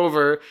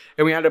hungover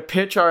and we had to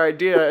pitch our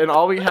idea, and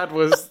all we had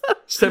was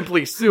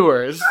simply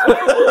sewers.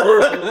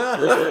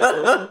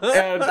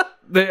 And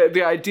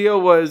the idea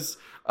was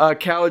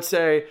Cal would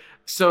say,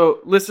 so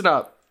listen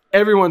up,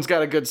 everyone's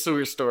got a good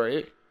sewer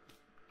story.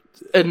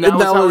 And that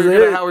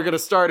was how we're gonna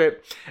start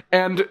it.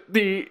 And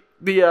the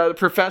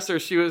professor,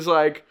 she was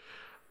like,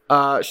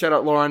 shout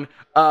out Lauren,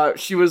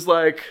 she was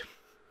like,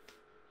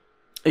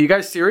 are you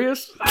guys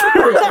serious?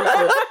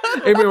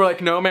 And we were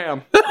like, no,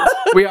 ma'am.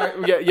 We are.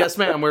 Yeah, yes,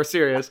 ma'am. We're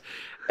serious.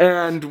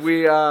 And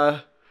we,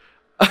 and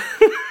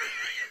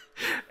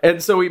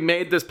so we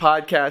made this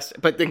podcast,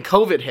 but then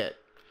COVID hit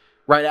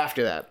right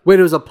after that. Wait,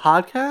 it was a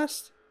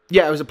podcast?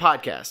 Yeah, it was a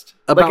podcast.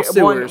 About like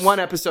sewers. One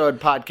episode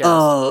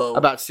podcast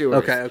about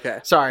sewers.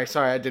 Okay. Sorry,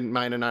 I didn't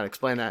mind to not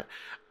explain that.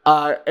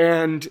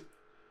 And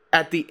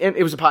at the end,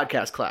 it was a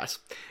podcast class.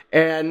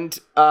 And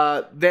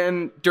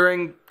then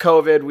during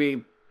COVID,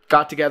 we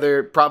got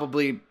together,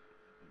 probably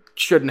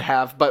shouldn't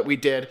have, but we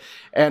did,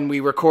 and we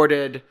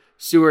recorded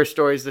Sewer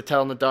Stories to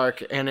Tell in the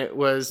Dark, and it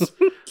was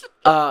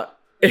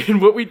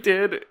and what we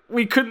did,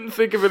 we couldn't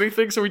think of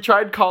anything, so we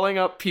tried calling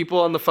up people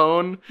on the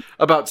phone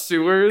about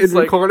sewers, and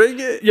recording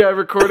it,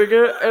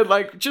 and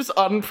like just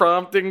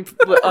unprompted,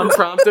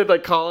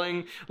 like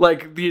calling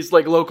like these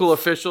like local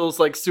officials,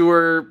 like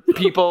sewer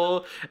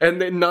people,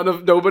 and then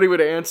nobody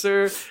would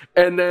answer,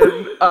 and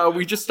then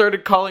we just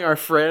started calling our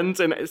friends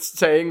and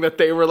saying that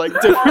they were like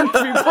different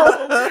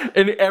people,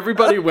 and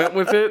everybody went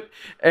with it.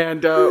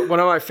 And one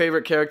of my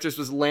favorite characters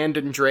was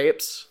Landon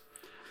Drapes.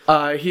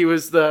 He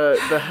was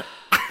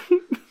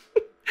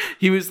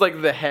he was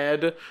like the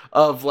head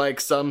of like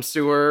some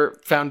sewer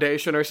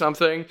foundation or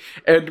something.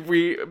 And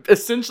we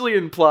essentially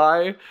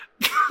imply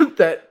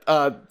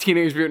that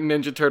Teenage Mutant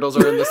Ninja Turtles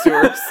are in the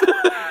sewers.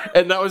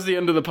 And that was the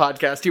end of the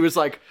podcast. He was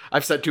like,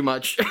 I've said too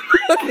much.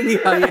 He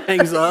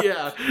hangs up.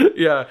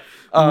 Yeah.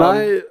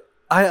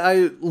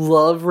 I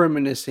love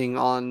reminiscing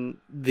on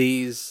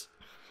these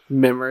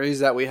memories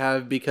that we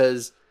have,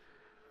 because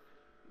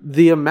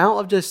the amount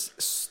of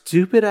just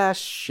stupid ass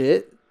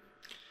shit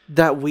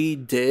that we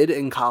did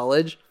in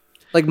college,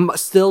 like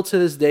still to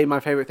this day, my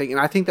favorite thing, and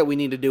I think that we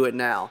need to do it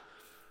now.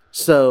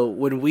 So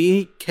when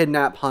we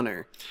kidnap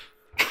Hunter,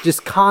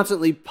 just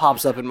constantly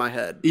pops up in my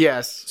head.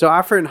 Yes. So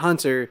our friend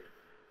Hunter,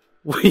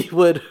 we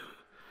would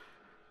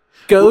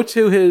go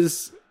to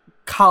his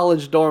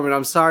college dorm, and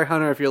I'm sorry,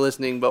 Hunter, if you're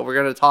listening, but we're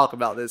going to talk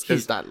about this.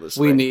 He's not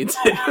listening. We need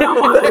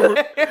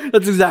to.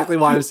 That's exactly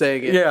why I'm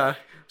saying it. Yeah.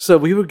 So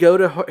we would go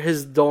to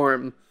his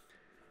dorm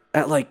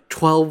at like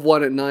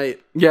 12:01 at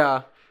night.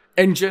 Yeah.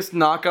 And just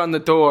knock on the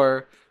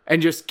door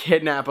and just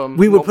kidnap him.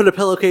 We would put a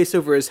pillowcase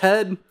over his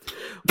head.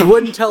 We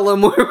wouldn't tell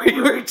him where we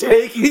were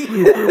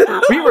taking.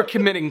 We were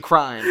committing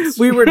crimes.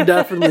 We were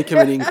definitely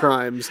committing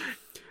crimes.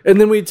 And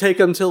then we'd take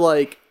him to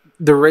like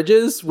the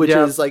Ridges, which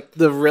is like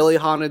the really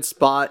haunted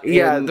spot.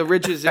 The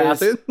Ridges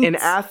Athens. In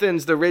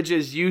Athens. The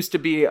Ridges used to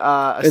be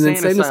an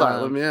insane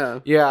asylum.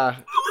 Yeah.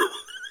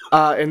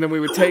 And then we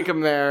would take him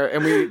there,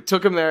 and we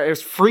took him there. It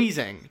was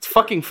freezing. It's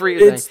fucking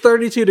freezing. It's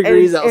 32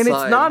 degrees outside. And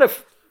it's not a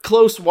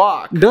close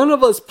walk. None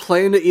of us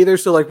planned it either,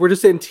 so like we're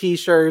just in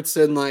t-shirts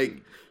and like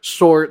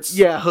shorts.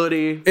 Yeah,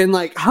 hoodie. And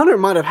like Hunter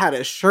might have had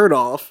his shirt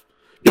off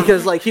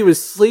because like he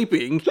was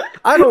sleeping.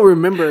 I don't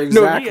remember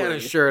exactly. No, he had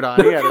his shirt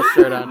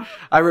on.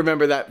 I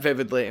remember that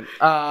vividly.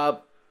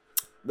 But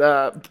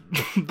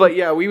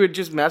yeah, we would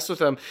just mess with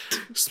him.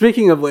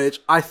 Speaking of which,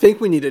 I think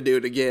we need to do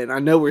it again. I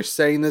know we're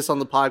saying this on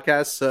the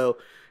podcast, so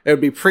it would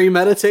be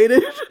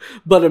premeditated,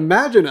 but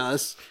imagine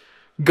us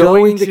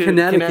going to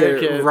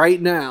Connecticut right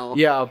now.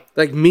 Yeah.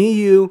 Like me,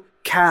 you,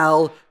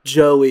 Cal,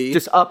 Joey.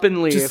 Just up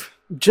and leave.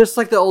 Just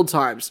like the old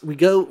times. We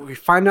go, we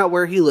find out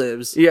where he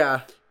lives.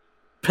 Yeah.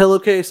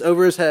 Pillowcase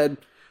over his head.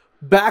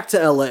 Back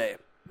to LA.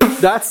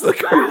 That's the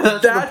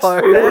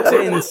part. That's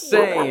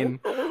insane.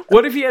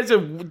 What if he has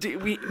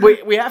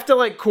we have to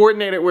like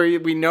coordinate it where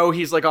we know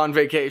he's like on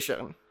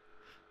vacation.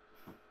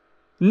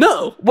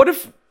 No. What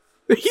if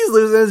he's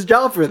losing his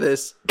job for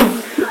this?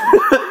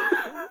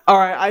 All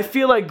right, I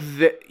feel like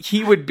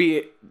he would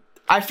be.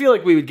 I feel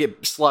like we would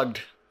get slugged.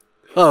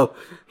 Oh,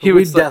 he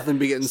would definitely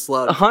be getting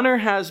slugged. Hunter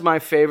has my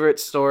favorite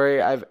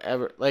story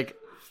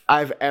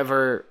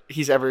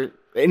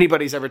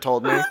anybody's ever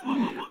told me.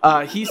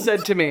 He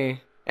said to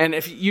me, And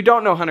if you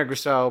don't know Hunter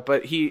Grisseau,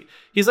 but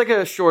he's like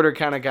a shorter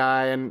kind of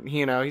guy, and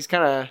he's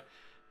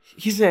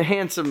a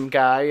handsome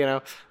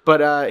guy,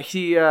 but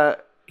he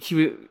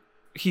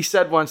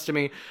said once to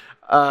me,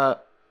 a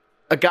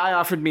guy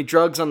offered me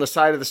drugs on the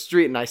side of the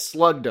street and I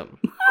slugged him.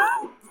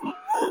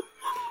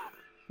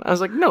 I was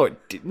like, no,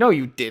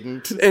 you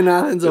didn't. In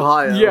Athens,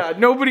 Ohio. Yeah,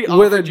 nobody offered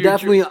where they're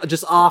definitely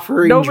just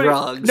offering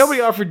drugs. Nobody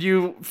offered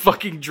you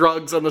fucking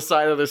drugs on the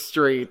side of the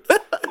street.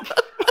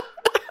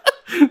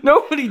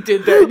 Nobody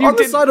did that. On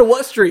the side of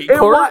what street?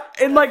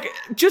 And like,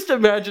 just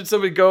imagine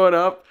somebody going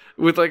up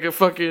with like a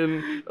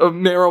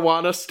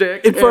marijuana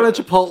stick. In front of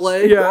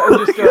Chipotle. Yeah,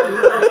 and just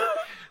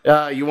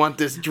you want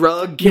this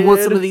drug, kid? You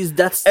want some of these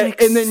death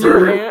sticks? And then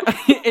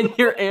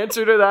your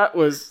answer to that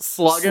was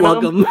slugging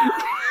them.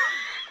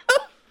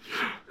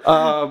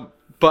 Yeah.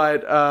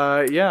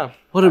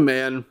 What a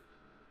man.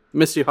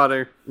 Miss you,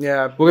 Hunter.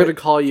 Yeah. We're going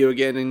to call you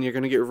again and you're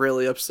going to get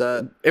really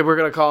upset. And we're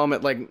going to call him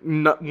at like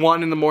 1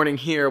 a.m.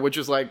 here, which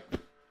is like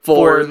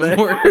 4 a.m.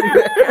 there.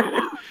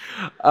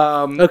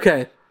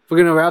 Okay. We're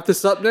going to wrap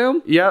this up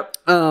now. Yep.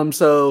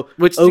 So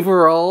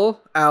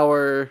overall,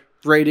 our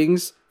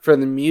ratings for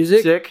the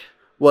music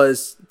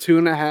was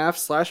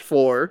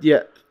 2.5/4.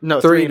 Yeah. No,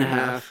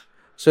 3.5.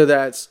 So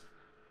that's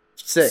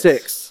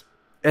 6.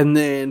 And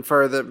then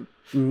for the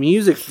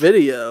music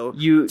video,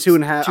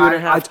 2.5.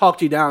 I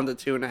talked you down to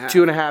 2.5.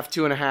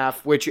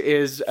 2.5, which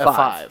is a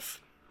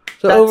 5.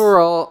 So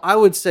overall, I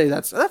would say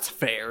that's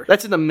fair.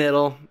 That's in the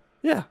middle.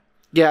 Yeah.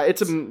 Yeah,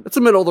 it's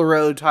a middle of the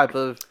road type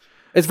of.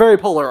 It's very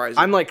polarizing.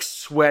 I'm like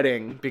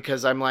sweating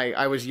because I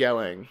was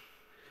yelling.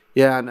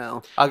 Yeah, I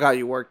know. I got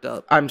you worked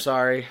up. I'm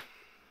sorry.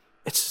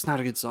 It's just not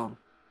a good song.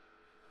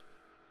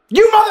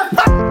 You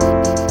motherfucker!